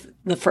 with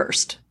the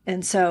first.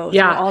 And so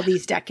all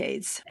these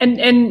decades.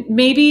 And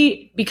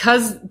maybe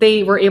because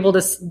they were able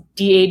to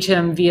de-age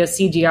him via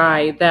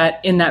CGI,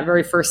 that in that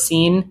very first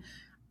scene,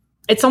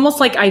 it's almost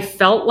like I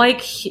felt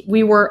like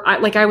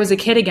I was a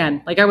kid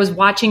again. Like I was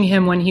watching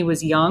him when he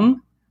was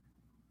young,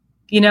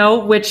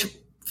 which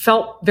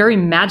felt very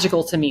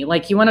magical to me.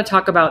 Like, you want to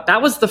talk about,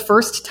 that was the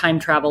first time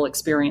travel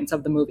experience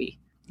of the movie.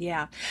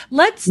 Yeah.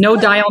 No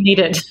dial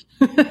needed.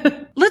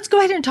 Let's go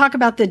ahead and talk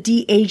about the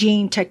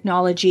de-aging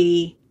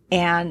technology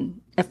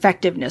and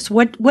effectiveness.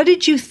 What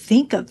did you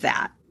think of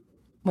that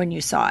when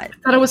you saw it? I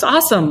thought it was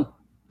awesome.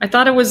 I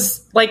thought it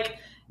was like,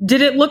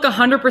 did it look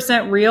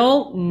 100%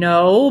 real?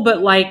 No,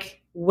 but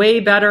like way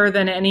better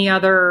than any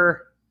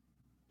other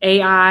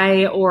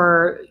AI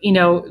or,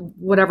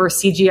 whatever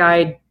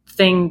CGI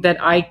thing that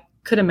I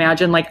could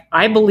imagine. Like,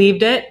 I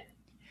believed it.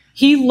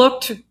 He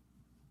looked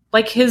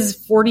like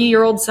his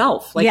 40-year-old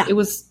self. Like, It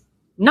was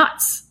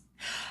nuts.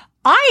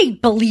 I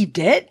believed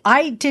it.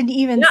 I didn't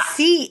even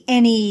see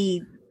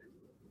any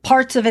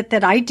parts of it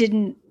that I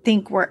didn't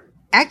think were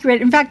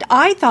accurate. In fact,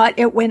 I thought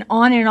it went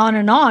on and on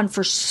and on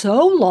for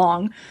so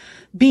long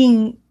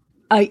being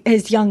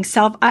his young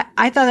self.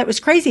 I thought that was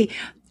crazy.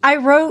 I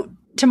wrote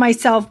to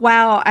myself,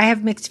 wow, I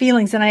have mixed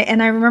feelings. And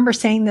I remember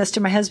saying this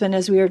to my husband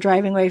as we were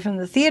driving away from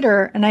the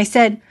theater. And I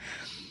said,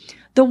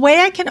 the way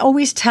I can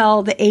always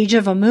tell the age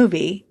of a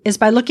movie is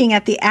by looking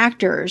at the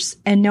actors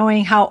and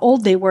knowing how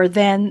old they were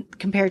then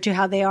compared to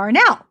how they are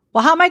now.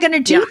 Well, how am I going to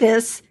do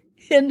this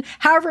in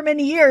however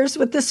many years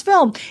with this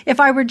film?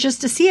 If I were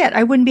just to see it,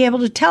 I wouldn't be able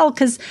to tell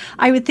because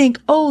I would think,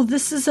 oh,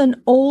 this is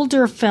an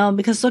older film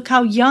because look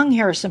how young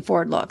Harrison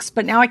Ford looks.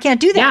 But now I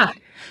can't do that.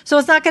 Yeah. So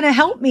it's not going to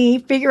help me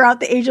figure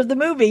out the age of the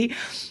movie.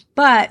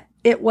 But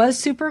it was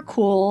super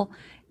cool.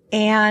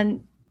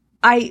 And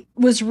I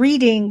was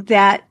reading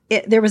that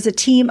there was a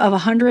team of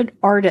 100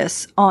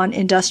 artists on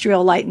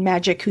Industrial Light and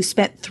Magic who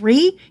spent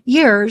 3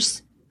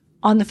 years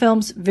on the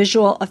film's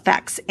visual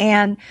effects.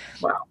 And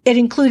it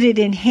included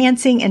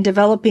enhancing and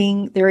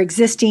developing their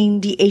existing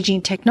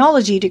de-aging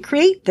technology to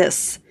create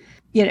this,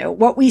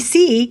 what we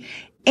see.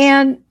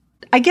 And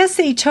I guess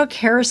they took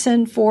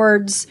Harrison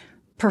Ford's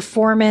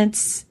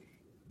performance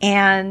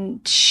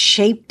and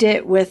shaped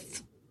it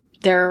with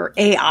their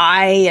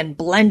AI and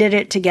blended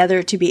it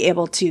together to be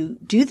able to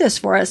do this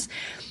for us.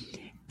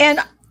 And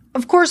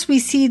of course, we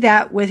see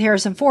that with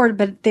Harrison Ford,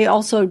 but they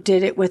also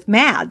did it with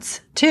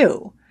Mads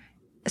too.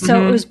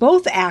 So it was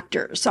both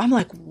actors. So I'm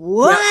like,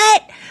 what?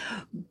 Yeah.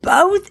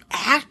 Both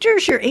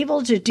actors? You're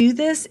able to do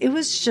this? It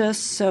was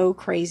just so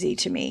crazy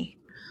to me.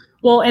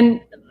 Well, and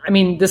I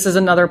mean, this is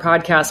another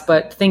podcast,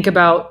 but think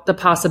about the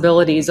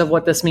possibilities of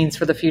what this means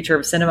for the future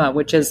of cinema,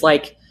 which is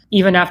like,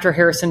 even after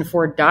Harrison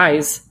Ford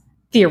dies,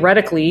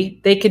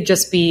 theoretically, they could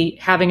just be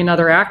having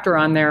another actor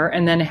on there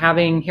and then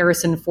having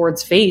Harrison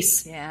Ford's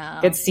face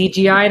get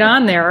CGI'd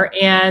on there.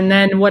 And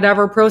then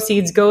whatever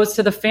proceeds goes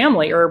to the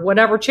family or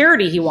whatever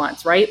charity he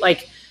wants, right?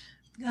 Like,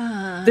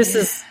 is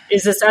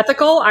this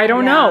ethical? I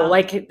don't know.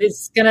 Like,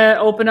 it's going to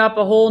open up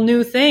a whole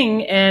new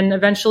thing. And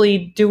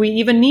eventually, do we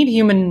even need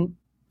human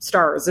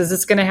stars? Is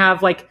this going to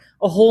have like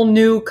a whole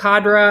new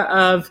cadre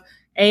of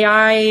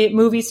AI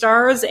movie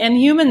stars and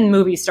human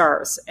movie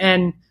stars?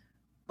 And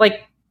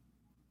like,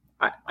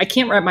 I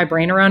can't wrap my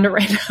brain around it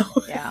right now.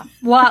 Yeah.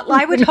 Well,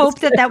 I would hope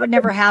that would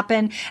never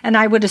happen. And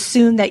I would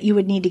assume that you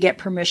would need to get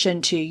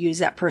permission to use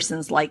that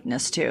person's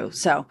likeness too.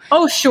 So,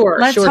 sure.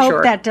 Let's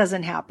hope that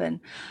doesn't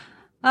happen.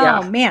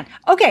 Oh, man.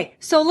 Okay.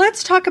 So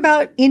let's talk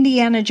about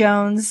Indiana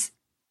Jones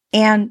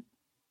and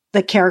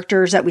the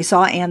characters that we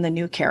saw and the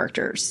new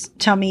characters.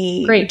 Tell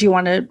me, who do you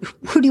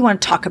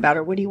want to talk about,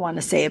 or what do you want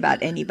to say about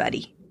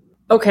anybody?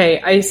 Okay.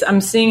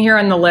 I'm seeing here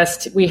on the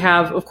list, we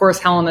have, of course,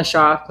 Helena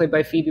Shaw, played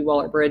by Phoebe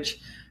Waller-Bridge,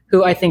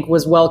 who I think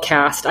was well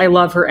cast. I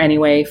love her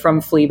anyway from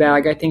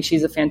Fleabag. I think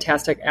she's a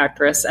fantastic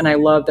actress, and I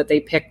love that they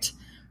picked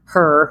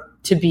her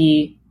to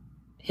be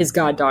his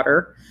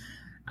goddaughter,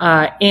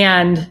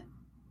 and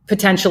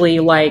potentially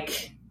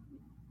like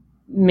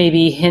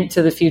maybe hint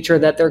to the future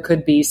that there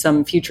could be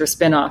some future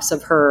spinoffs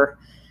of her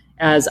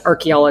as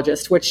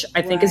archaeologist, which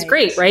I think is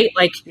great, right?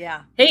 Like,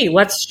 hey,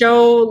 let's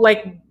show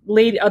like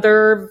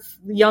other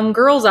young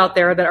girls out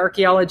there that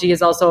archaeology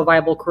is also a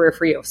viable career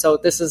for you. So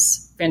this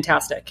is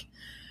fantastic.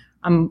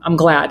 I'm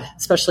glad,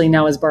 especially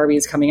now as Barbie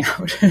is coming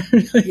out.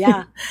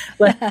 Yeah.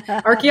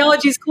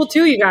 Archaeology is cool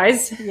too, you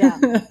guys.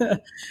 Yeah.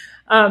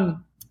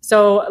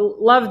 So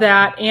love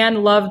that,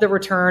 and love the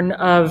return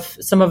of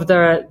some of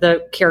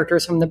the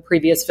characters from the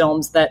previous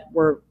films that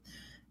were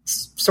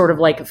sort of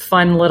like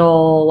fun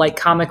little like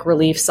comic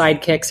relief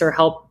sidekicks or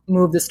help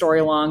move the story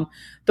along.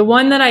 The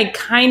one that I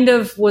kind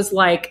of was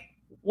like,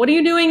 what are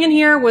you doing in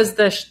here? Was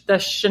the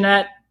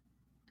Shanette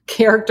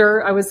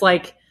character. I was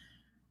like,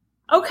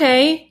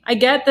 okay, I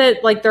get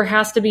that, like, there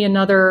has to be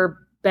another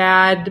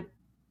bad,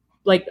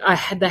 like,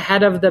 the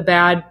head of the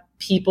bad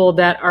people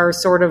that are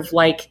sort of,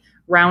 like,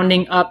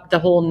 rounding up the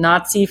whole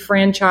Nazi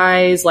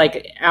franchise,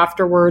 like,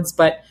 afterwards,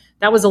 but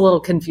that was a little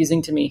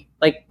confusing to me.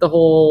 Like, the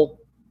whole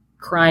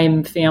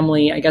crime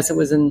family, I guess it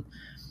was in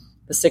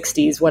the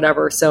 60s,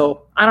 whatever.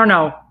 So, I don't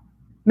know.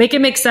 Make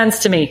it make sense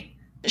to me.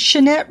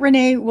 Shanette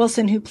Renee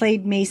Wilson, who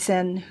played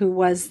Mason, who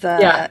was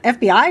the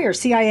FBI or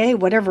CIA,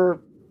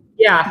 whatever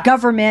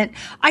government,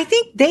 I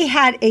think they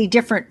had a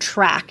different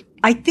track.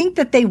 I think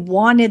that they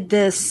wanted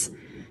this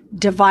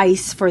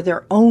device for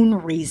their own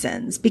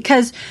reasons,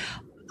 because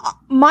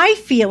my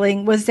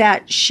feeling was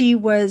that she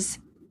was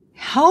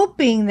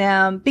helping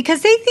them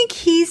because they think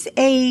he's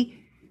a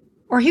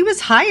or he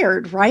was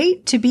hired,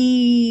 right,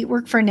 to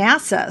work for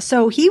NASA.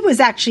 So he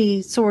was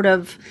actually sort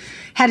of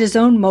had his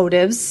own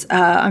motives.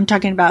 I'm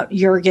talking about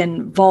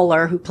Jurgen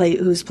Voller,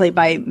 who's played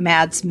by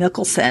Mads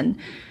Mikkelsen.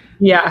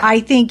 Yeah. I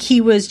think he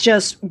was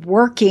just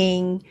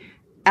working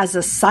as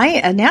a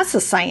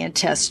NASA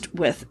scientist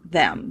with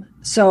them.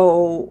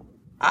 So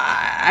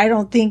I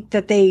don't think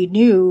that they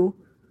knew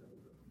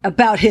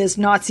about his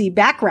Nazi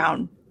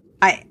background.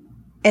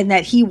 And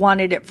that he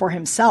wanted it for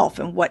himself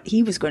and what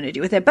he was going to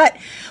do with it. But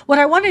what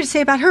I wanted to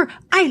say about her,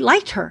 I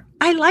liked her.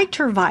 I liked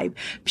her vibe.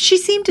 She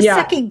seemed to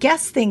second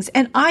guess things.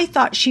 And I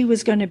thought she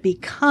was going to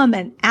become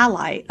an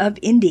ally of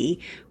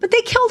Indy, but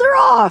they killed her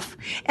off.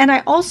 And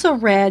I also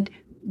read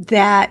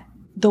that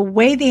the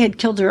way they had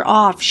killed her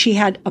off, she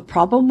had a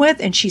problem with,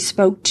 and she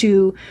spoke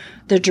to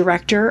the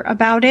director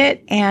about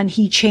it, and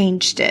he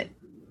changed it.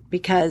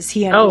 Because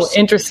he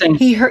interesting.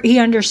 He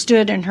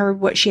understood and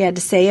heard what she had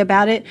to say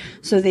about it,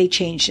 so they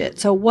changed it.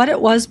 So what it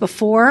was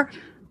before,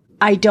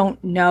 I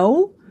don't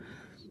know,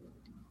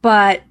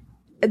 but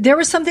there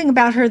was something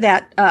about her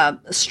that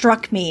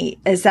struck me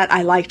as that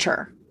I liked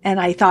her, and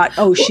I thought,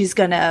 she's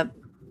gonna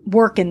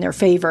work in their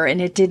favor, and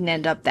it didn't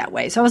end up that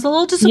way. So I was a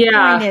little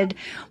disappointed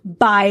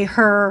by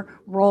her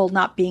role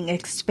not being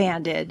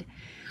expanded.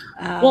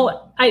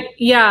 I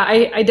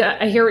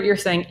hear what you're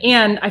saying,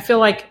 and I feel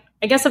like,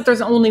 I guess if there's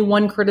only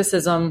one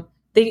criticism,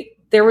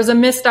 there was a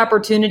missed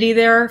opportunity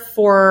there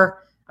for,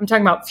 I'm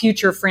talking about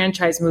future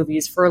franchise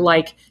movies, for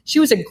like, she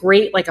was a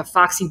great, like a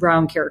Foxy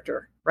Brown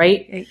character,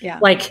 right? Yeah.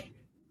 Like,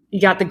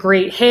 you got the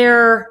great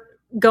hair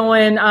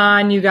going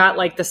on, you got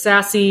like the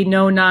sassy,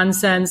 no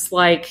nonsense,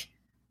 like,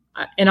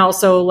 and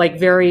also like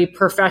very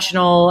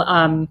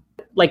professional,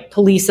 like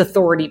police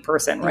authority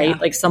person, right?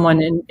 Like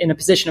someone in a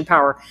position of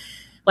power.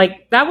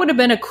 Like that would have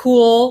been a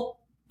cool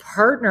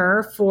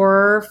partner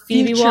for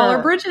Phoebe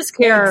Waller-Bridge's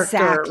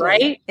character,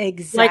 right?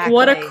 Exactly. Like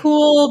what a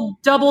cool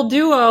double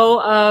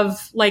duo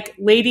of like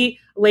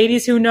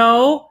ladies who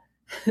know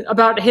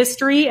about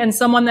history and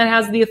someone that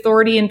has the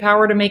authority and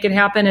power to make it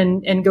happen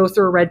and go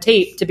through a red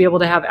tape to be able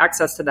to have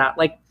access to that.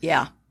 Like,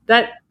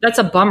 that's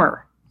a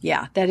bummer.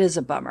 Yeah, that is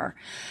a bummer.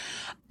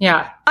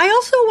 Yeah. I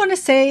also want to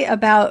say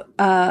about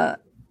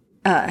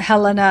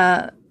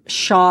Helena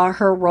Shaw,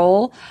 her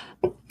role.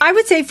 I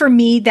would say for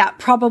me, that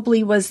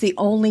probably was the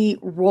only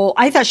role.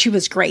 I thought she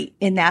was great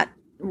in that,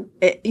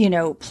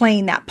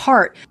 playing that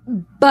part.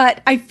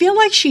 But I feel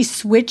like she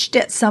switched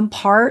at some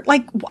part.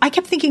 Like, I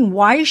kept thinking,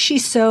 why is she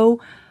so,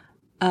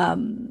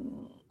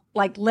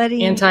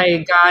 letting...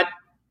 Anti-God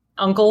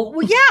uncle?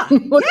 Well, yeah.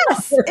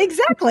 Yes,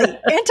 exactly.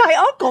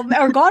 Anti-uncle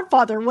or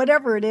godfather,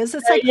 whatever it is.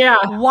 It's like,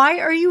 why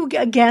are you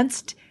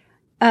against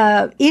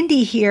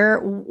Indy here?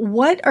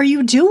 What are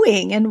you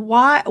doing? And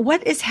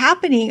what is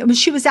happening? I mean,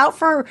 she was out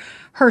for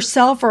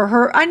herself or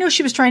her. I know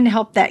she was trying to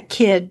help that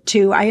kid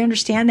too. I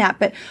understand that,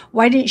 but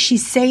why didn't she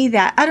say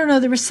that? I don't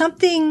know. There was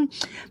something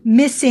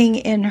missing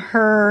in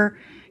her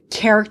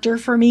character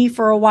for me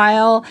for a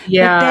while.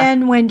 Yeah. But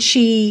then when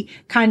she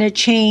kind of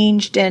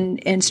changed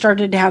and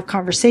started to have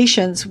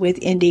conversations with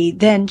Indy,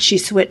 then she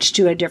switched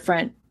to a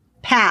different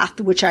path,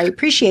 which I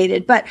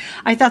appreciated, but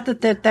I thought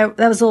that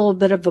was a little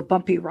bit of a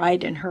bumpy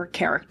ride in her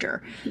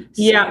character. So,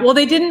 yeah. Well,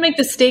 they didn't make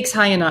the stakes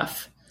high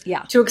enough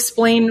to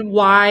explain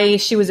why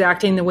she was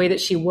acting the way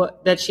that she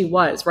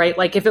was, right?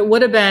 Like if it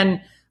would have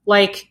been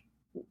like,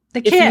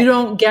 if you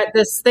don't get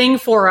this thing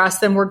for us,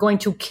 then we're going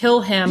to kill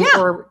him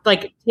or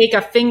like take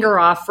a finger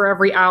off for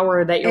every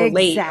hour that you're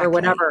late or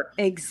whatever.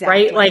 Exactly.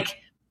 Right. Like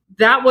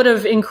that would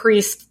have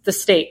increased the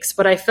stakes,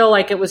 but I feel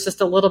like it was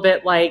just a little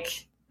bit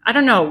like, I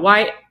don't know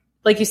why.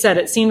 Like you said,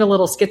 it seemed a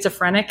little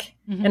schizophrenic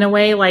in a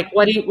way. Like,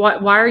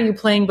 why are you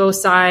playing both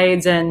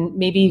sides? And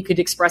maybe you could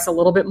express a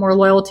little bit more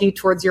loyalty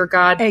towards your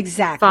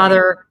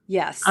Father.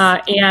 Yes.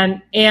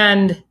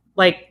 And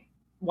like,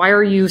 why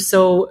are you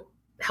so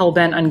hell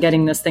bent on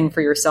getting this thing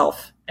for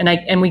yourself?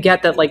 And we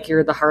get that, like,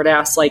 you're the hard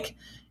ass, like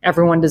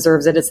everyone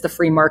deserves it. It's the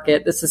free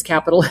market. This is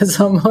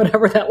capitalism,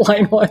 whatever that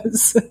line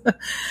was,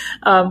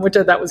 which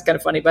I thought was kind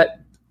of funny, but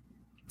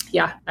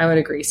yeah, I would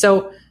agree.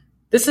 So,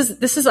 This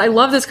is, I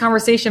love this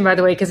conversation, by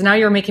the way, because now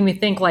you're making me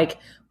think like,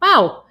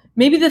 wow,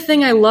 maybe the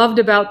thing I loved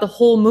about the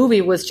whole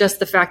movie was just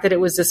the fact that it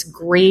was this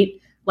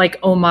great, like,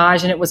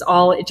 homage and it was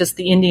all just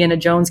the Indiana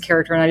Jones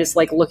character. And I just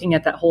like looking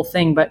at that whole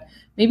thing, but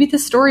maybe the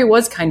story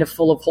was kind of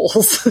full of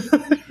holes.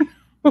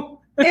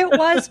 It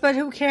was, but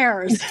who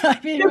cares? I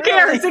mean, who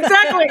cares?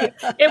 Exactly.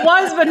 It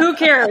was, but who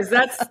cares?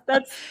 That's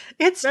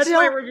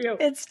my review.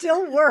 It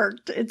still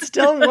worked. It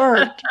still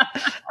worked.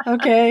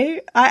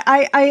 Okay.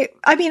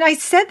 I mean, I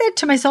said that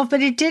to myself,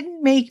 but it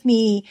didn't make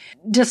me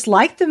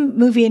dislike the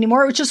movie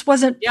anymore. It just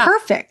wasn't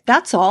perfect.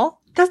 That's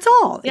all.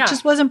 It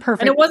just wasn't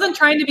perfect. And it wasn't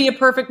trying to be a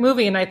perfect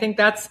movie. And I think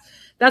that's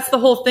the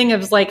whole thing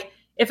of like,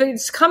 if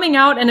it's coming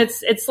out and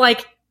it's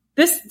like,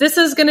 this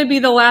is going to be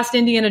the last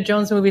Indiana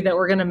Jones movie that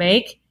we're going to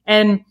make.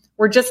 And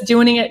we're just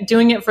doing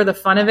it for the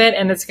fun of it.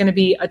 And it's going to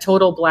be a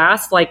total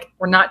blast. Like,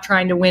 we're not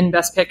trying to win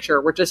Best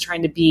Picture. We're just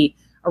trying to be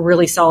a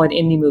really solid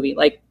indie movie.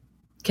 Like,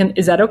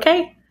 is that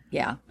okay?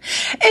 Yeah.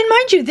 And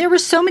mind you, there were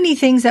so many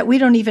things that we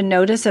don't even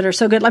notice that are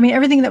so good. I mean,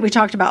 everything that we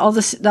talked about, all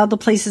the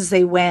places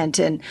they went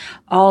and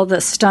all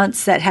the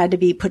stunts that had to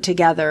be put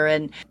together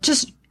and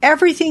just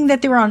everything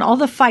that they were on, all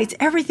the fights,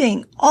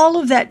 everything, all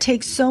of that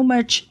takes so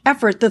much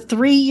effort. The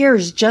 3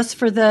 years just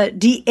for the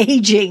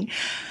de-aging.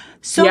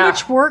 So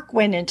much work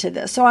went into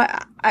this. So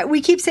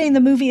we keep saying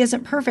the movie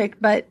isn't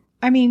perfect, but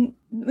I mean,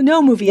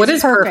 no movie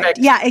is perfect.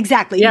 Yeah,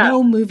 exactly. Yeah.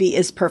 No movie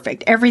is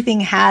perfect.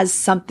 Everything has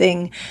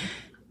something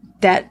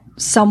that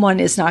someone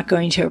is not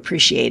going to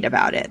appreciate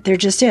about it. There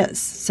just is.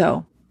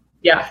 So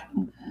yeah,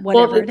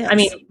 whatever it is. I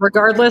mean,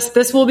 regardless,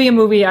 this will be a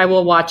movie I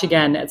will watch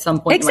again at some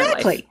point in my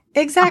life.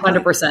 Exactly.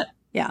 100%.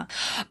 Yeah.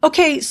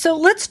 Okay. So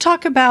let's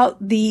talk about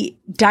the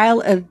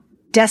Dial of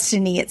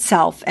Destiny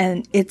itself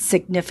and its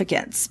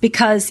significance,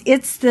 because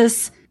it's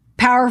this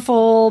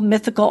powerful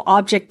mythical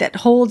object that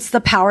holds the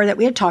power that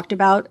we had talked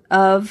about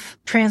of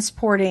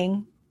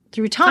transporting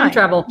through time. Time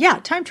travel. Yeah.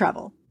 Time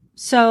travel.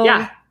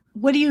 So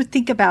what do you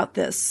think about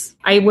this?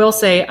 I will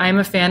say I'm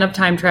a fan of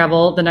time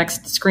travel. The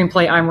next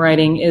screenplay I'm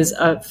writing is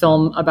a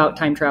film about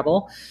time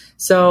travel.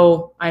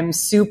 So I'm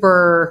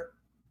super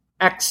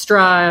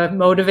extra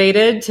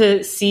motivated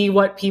to see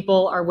what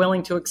people are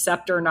willing to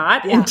accept or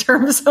not in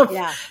terms of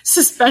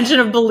suspension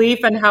of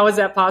belief and how is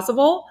that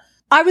possible.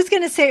 I was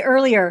going to say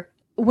earlier,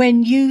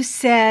 when you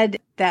said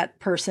that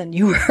person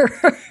you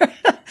were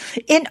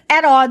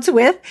at odds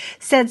with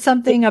said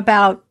something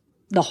about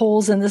the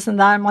holes and this and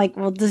that. I'm like,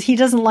 well, he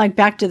doesn't like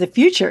Back to the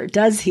Future,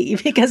 does he?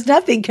 Because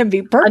nothing can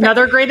be perfect.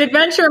 Another great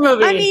adventure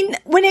movie. I mean,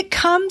 when it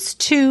comes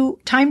to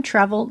time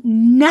travel,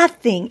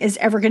 nothing is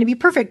ever going to be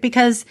perfect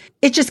because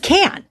it just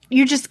can't.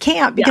 You just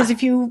can't, because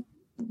if you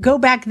go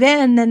back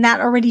then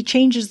that already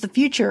changes the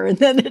future. And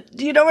then,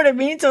 you know what I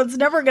mean? So it's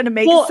never going to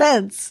make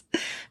sense.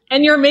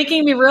 And you're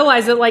making me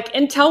realize that, like,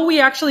 until we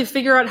actually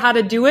figure out how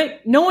to do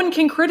it, no one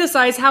can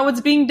criticize how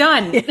it's being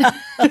done. Because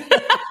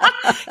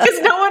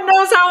no one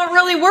knows how it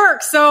really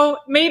works. So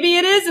maybe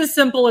it is as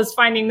simple as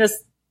finding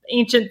this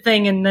ancient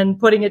thing and then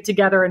putting it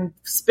together and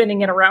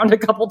spinning it around a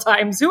couple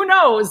times. Who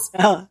knows?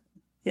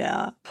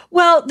 Yeah.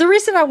 Well, the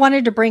reason I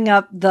wanted to bring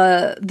up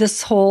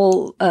this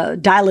whole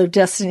Dial of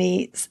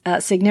Destiny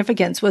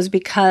significance was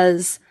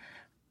because,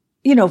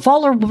 you know,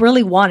 Voller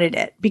really wanted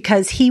it,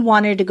 because he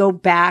wanted to go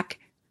back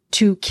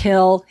to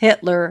kill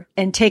Hitler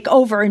and take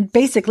over and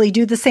basically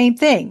do the same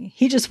thing.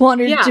 He just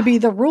wanted to be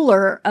the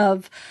ruler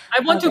of...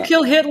 I want to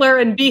kill Hitler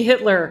and be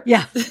Hitler.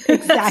 Yeah, exactly.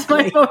 That's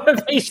my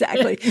motivation.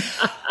 Exactly.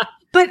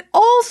 But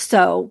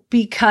also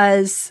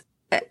because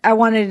I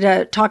wanted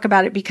to talk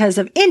about it because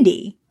of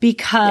Indy,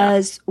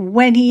 because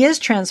when he is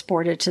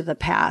transported to the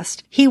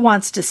past, he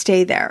wants to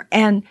stay there.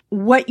 And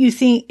what you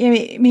think,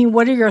 I mean,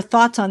 what are your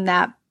thoughts on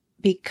that?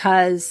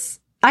 Because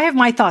I have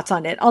my thoughts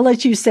on it. I'll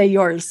let you say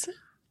yours.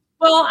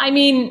 Well, I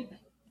mean,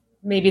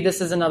 maybe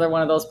this is another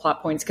one of those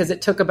plot points, because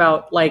it took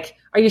about, like,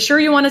 are you sure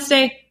you want to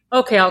stay?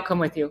 Okay, I'll come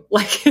with you.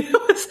 Like, it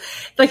was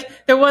like,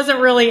 there wasn't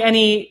really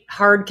any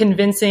hard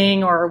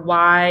convincing or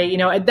why, you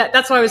know,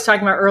 that's what I was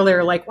talking about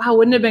earlier. Like, wow,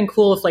 wouldn't it have been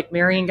cool if, like,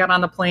 Marion got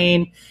on the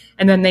plane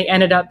and then they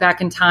ended up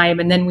back in time,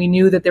 and then we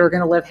knew that they were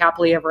going to live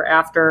happily ever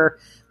after,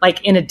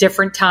 like, in a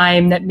different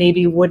time that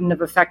maybe wouldn't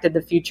have affected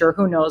the future.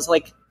 Who knows?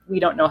 Like, we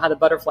don't know how the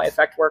butterfly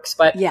effect works,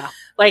 but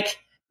like,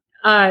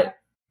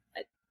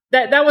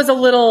 that was a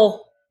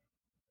little,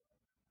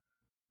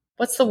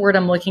 what's the word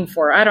I'm looking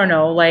for? I don't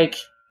know, like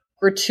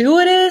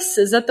gratuitous?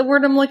 Is that the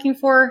word I'm looking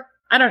for?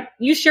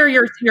 You share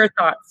your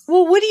thoughts.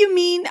 Well, what do you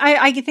mean?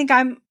 I think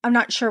I'm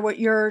not sure what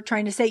you're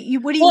trying to say.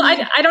 What do you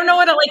mean? I don't know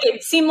what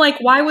it seemed like.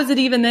 Why was it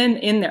even then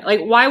in there?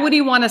 Like, why would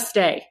he want to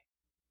stay?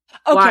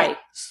 Okay. Why?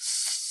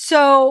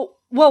 So,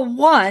 well,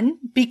 one,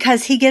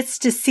 because he gets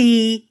to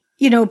see,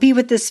 you know, be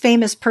with this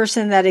famous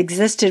person that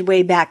existed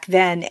way back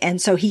then.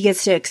 And so he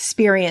gets to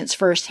experience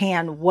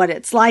firsthand what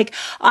it's like.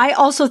 I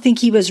also think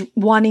he was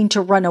wanting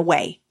to run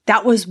away.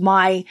 That was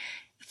my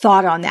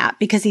thought on that,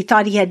 because he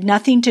thought he had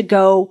nothing to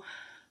go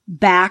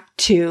back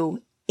to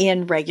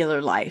in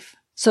regular life.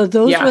 So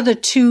those were the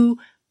two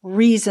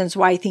reasons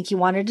why I think he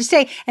wanted to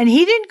stay. And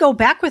he didn't go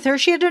back with her.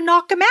 She had to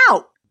knock him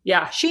out.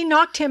 Yeah. She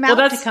knocked him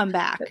out to come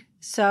back.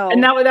 So,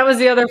 and that was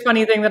the other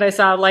funny thing that I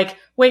saw. Like,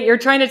 wait, you're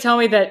trying to tell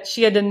me that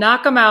she had to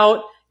knock him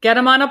out, get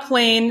him on a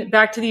plane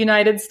back to the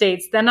United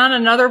States, then on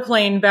another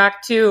plane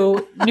back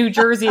to New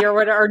Jersey or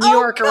whatever, or New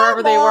York or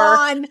wherever they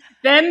were,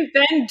 then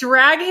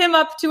drag him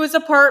up to his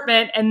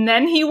apartment, and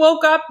then he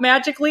woke up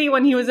magically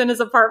when he was in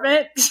his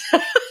apartment.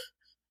 Well,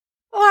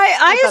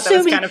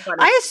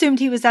 I assumed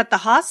he was at the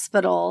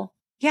hospital.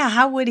 Yeah,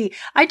 how would he?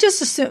 I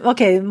just assumed,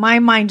 okay, my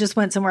mind just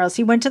went somewhere else.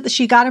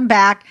 She got him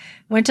back,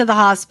 went to the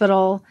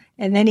hospital,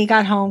 and then he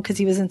got home because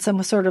he was in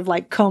some sort of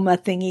like coma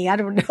thingy. I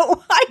don't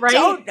know. I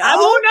don't know.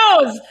 Who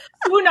knows?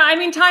 Who knows? I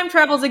mean, time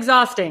travel's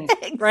exhausting,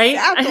 right?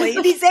 Exactly.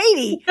 And he's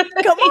 80.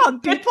 Come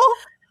on, people.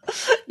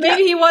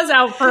 Maybe he was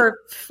out for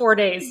 4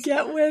 days.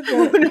 Get with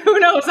it. Who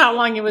knows how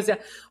long he was out?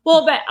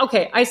 Well, but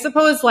okay, I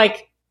suppose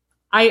like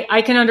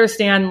I can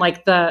understand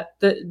like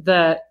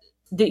the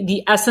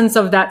the essence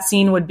of that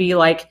scene would be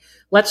like,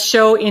 let's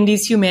show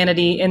Indy's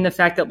humanity in the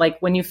fact that like,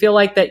 when you feel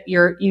like that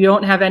you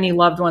don't have any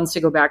loved ones to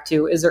go back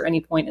to, is there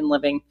any point in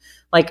living?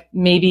 Like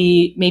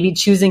maybe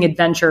choosing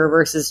adventure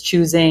versus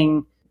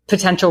choosing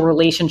potential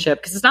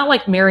relationship. Cause it's not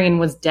like Marion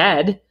was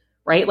dead,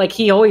 right? Like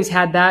he always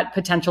had that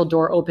potential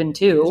door open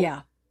too.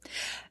 Yeah.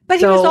 But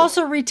he was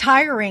also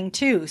retiring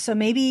too. So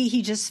maybe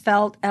he just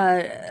felt,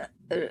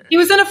 he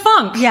was in a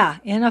funk. Yeah.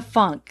 In a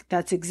funk.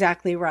 That's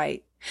exactly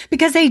right.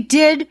 Because they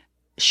did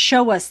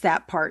show us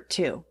that part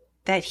too,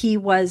 that he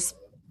was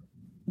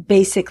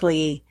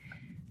basically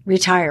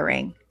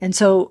retiring. And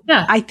so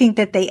I think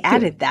that they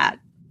added that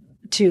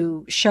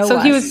to show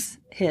us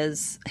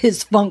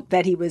his funk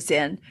that he was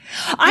in.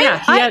 He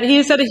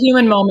just had a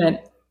human moment.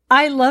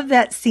 I love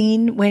that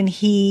scene when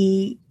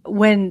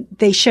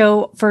they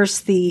show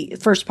the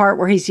first part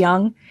where he's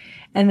young,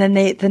 and then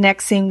the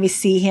next scene we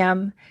see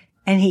him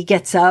and he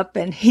gets up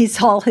and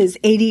he's all his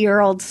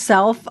 80-year-old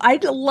self. I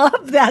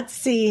love that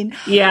scene.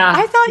 Yeah.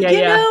 I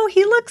thought,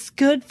 he looks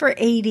good for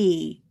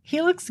 80.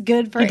 He looks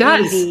good for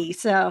 80.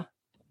 So,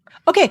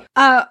 okay.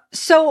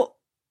 So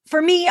for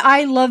me,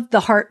 I love the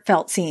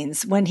heartfelt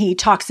scenes when he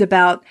talks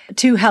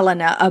to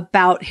Helena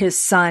about his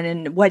son,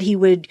 and what he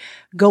would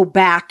go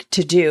back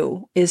to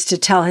do is to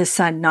tell his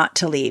son not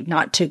to leave,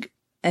 not to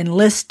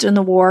enlist in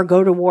the war,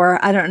 go to war.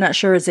 I'm not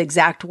sure his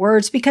exact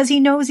words, because he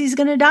knows he's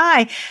going to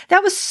die.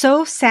 That was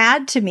so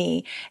sad to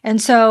me. And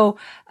so,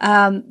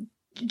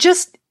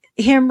 just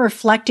him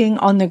reflecting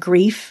on the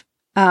grief,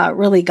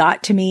 really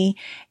got to me.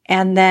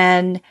 And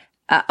then,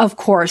 of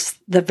course,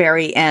 the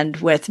very end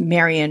with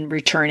Marion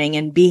returning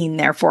and being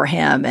there for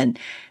him and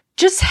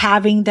just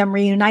having them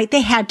reunite.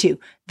 They had to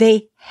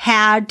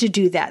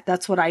do that.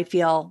 That's what I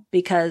feel,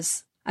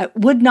 because I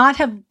would not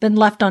have been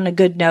left on a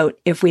good note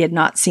if we had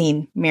not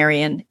seen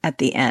Marion at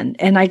the end.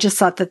 And I just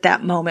thought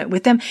that moment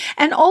with them,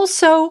 and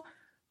also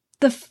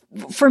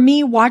for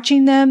me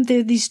watching them,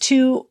 they're these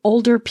two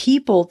older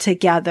people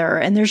together,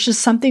 and there's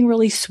just something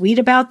really sweet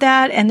about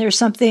that. And there's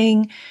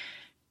something,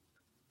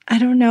 I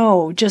don't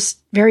know, just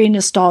very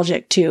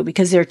nostalgic too,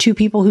 because they're two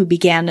people who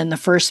began in the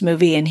first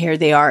movie and here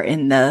they are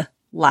in the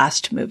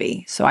last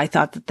movie. So I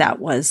thought that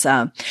was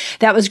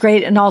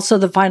great. And also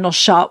the final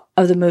shot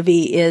of the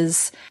movie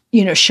is,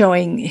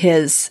 showing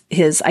his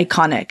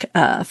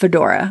iconic,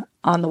 fedora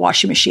on the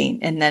washing machine,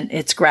 and then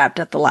it's grabbed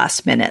at the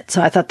last minute.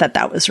 So I thought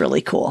that was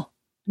really cool.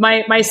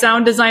 My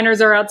sound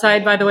designers are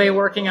outside, by the way,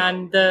 working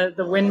on the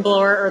wind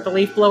blower or the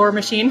leaf blower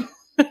machine.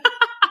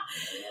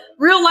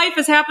 Real life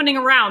is happening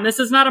around. This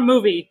is not a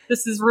movie.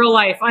 This is real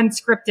life,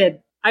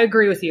 unscripted. I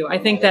agree with you. I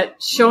think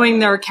that showing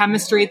their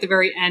chemistry at the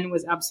very end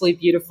was absolutely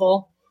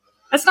beautiful.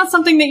 That's not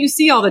something that you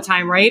see all the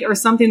time, right? Or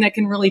something that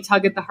can really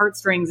tug at the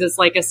heartstrings as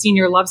like a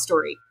senior love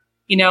story,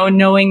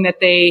 knowing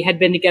that they had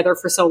been together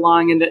for so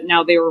long and that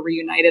now they were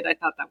reunited. I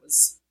thought that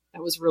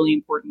was really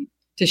important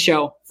to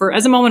show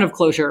as a moment of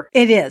closure.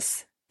 It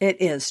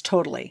is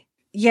totally.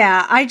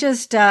 Yeah.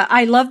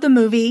 I love the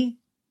movie.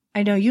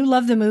 I know you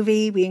love the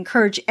movie. We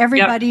encourage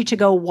everybody to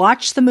go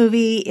watch the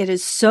movie. It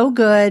is so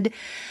good.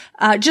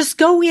 Just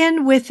go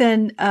in with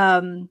an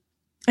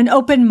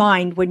open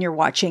mind when you're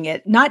watching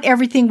it. Not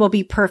everything will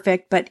be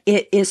perfect, but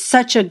it is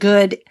such a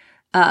good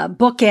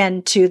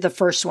bookend to the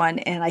first one.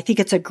 And I think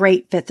it's a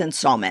great fifth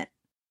installment.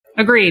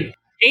 Agreed.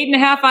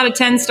 8.5 out of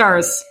 10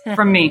 stars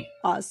from me.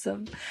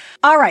 Awesome.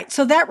 All right.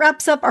 So that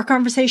wraps up our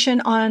conversation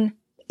on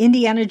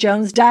Indiana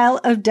Jones Dial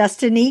of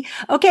Destiny.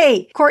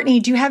 Okay, Courtney,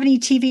 do you have any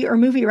TV or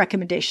movie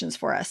recommendations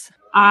for us?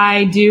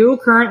 I do.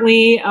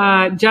 Currently,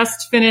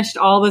 just finished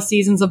all the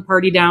seasons of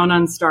Party Down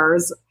on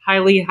Starz.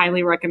 Highly,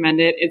 highly recommend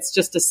it. It's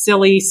just a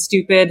silly,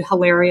 stupid,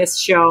 hilarious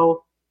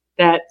show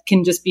that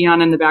can just be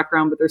on in the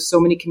background, but there's so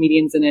many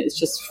comedians in it. It's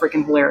just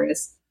freaking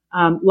hilarious.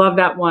 Love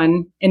that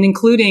one. And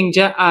including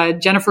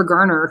Jennifer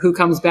Garner, who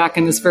comes back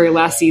in this very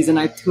last season,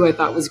 who I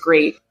thought was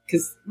great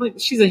because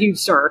she's a huge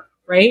star,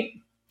 right?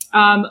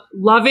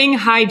 Loving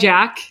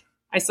Hijack.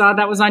 I saw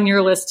that was on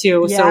your list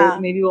too. Yeah. So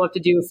maybe we'll have to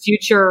do a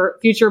future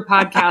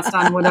podcast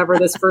on whatever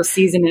this first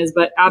season is,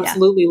 but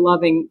absolutely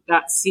loving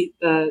that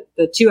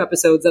the 2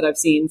 episodes that I've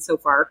seen so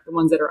far, the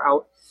ones that are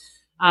out.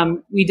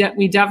 We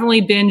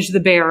definitely binged The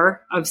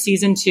Bear of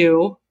season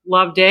 2.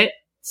 Loved it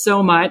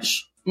so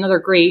much. Another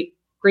great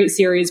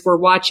series. We're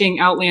watching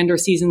Outlander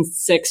season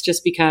 6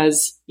 just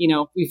because,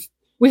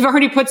 we've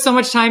already put so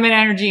much time and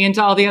energy into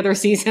all the other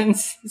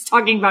seasons. It's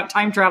talking about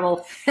time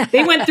travel.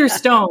 They went through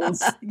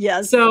stones.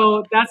 Yes.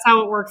 So that's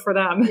how it worked for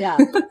them. Yeah.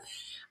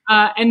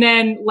 And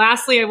then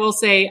lastly, I will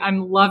say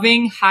I'm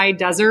loving High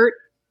Desert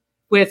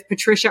with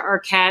Patricia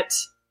Arquette,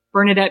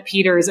 Bernadette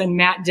Peters, and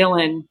Matt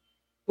Dillon,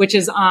 which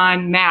is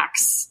on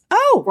Max.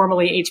 Oh.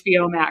 Formerly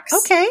HBO Max.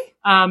 Okay.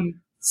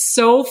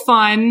 So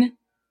fun,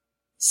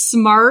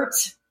 smart.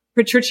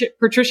 Patricia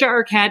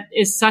Arquette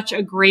is such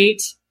a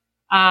great,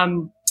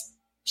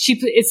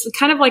 it's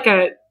kind of like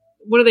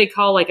what do they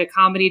call, like a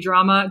comedy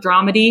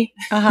dramedy?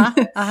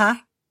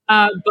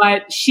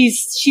 But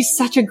she's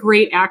such a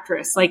great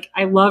actress. Like,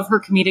 I love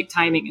her comedic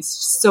timing.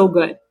 It's so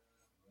good.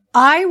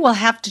 I will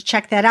have to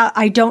check that out.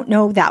 I don't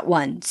know that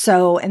one.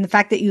 So, and the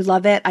fact that you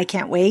love it, I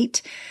can't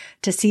wait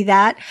to see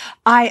that.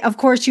 Of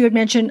course, you had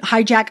mentioned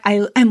Hijack.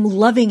 I am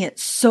loving it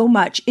so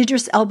much.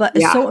 Idris Elba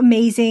is so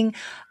amazing.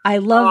 I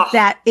love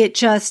that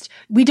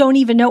we don't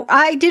even know.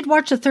 I did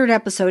watch the third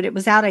episode. It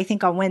was out, I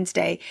think, on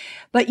Wednesday,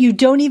 but you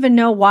don't even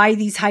know why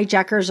these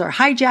hijackers are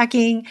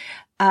hijacking.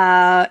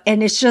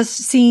 And it's just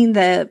seeing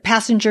the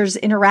passengers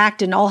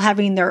interact and all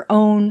having their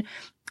own,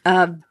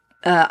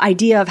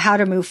 idea of how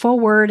to move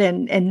forward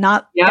and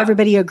not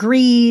everybody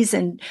agrees.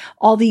 And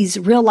all these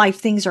real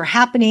life things are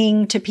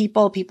happening to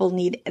people. People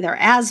need their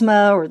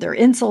asthma or their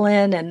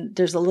insulin. And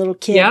there's a little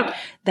kid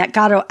that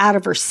got out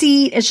of her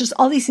seat. It's just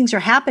all these things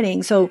are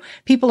happening. So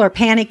people are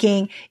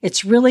panicking.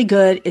 It's really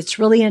good. It's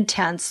really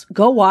intense.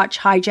 Go watch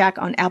Hijack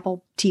on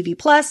Apple TV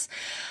Plus.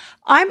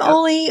 I'm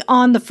only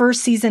on the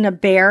first season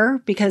of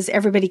Bear because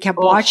everybody kept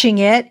watching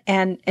it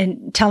and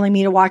telling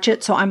me to watch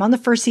it. So I'm on the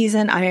first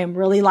season. I am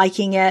really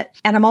liking it.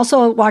 And I'm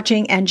also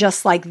watching And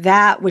Just Like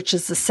That, which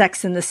is the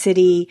Sex and the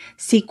City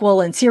sequel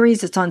and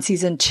series. It's on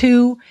season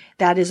 2.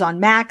 That is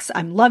on Max.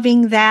 I'm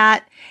loving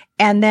that.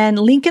 And then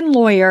Lincoln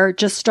Lawyer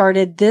just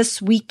started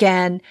this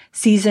weekend,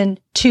 season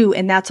 2,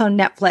 and that's on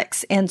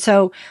Netflix. And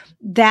so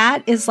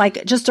that is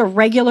like just a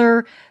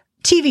regular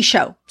TV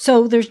show.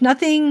 So there's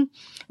nothing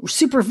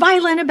super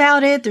violent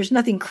about it. There's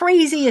nothing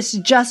crazy. It's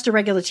just a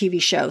regular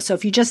TV show. So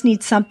if you just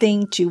need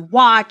something to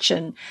watch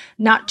and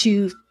not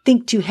to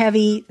think too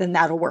heavy, then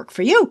that'll work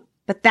for you.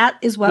 But that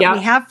is what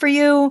we have for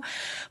you.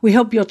 We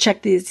hope you'll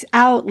check these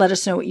out. Let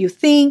us know what you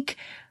think.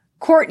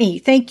 Courtney,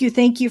 thank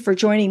you for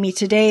joining me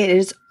today. It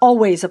is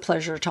always a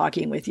pleasure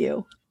talking with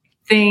you.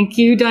 Thank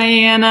you,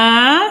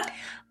 Diana.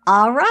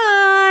 All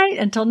right.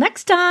 Until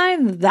next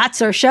time,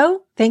 that's our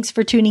show. Thanks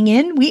for tuning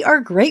in. We are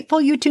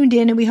grateful you tuned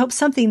in, and we hope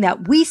something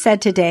that we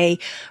said today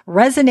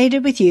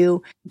resonated with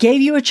you,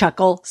 gave you a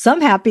chuckle,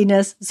 some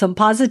happiness, some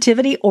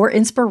positivity, or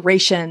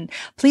inspiration.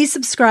 Please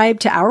subscribe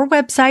to our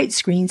website,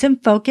 Screens in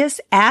Focus,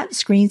 at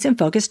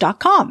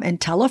screensinfocus.com, and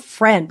tell a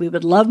friend. We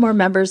would love more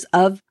members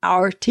of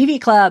our TV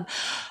club.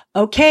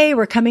 Okay,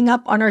 we're coming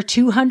up on our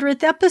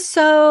 200th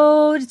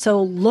episode,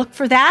 so look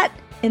for that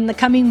in the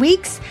coming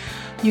weeks.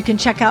 You can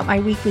check out my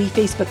weekly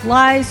Facebook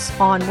Lives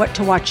on what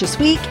to watch this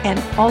week. And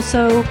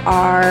also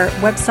our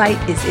website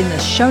is in the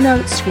show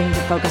notes,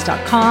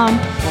 screensinfocus.com.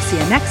 We'll see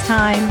you next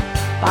time.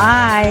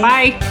 Bye.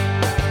 Bye.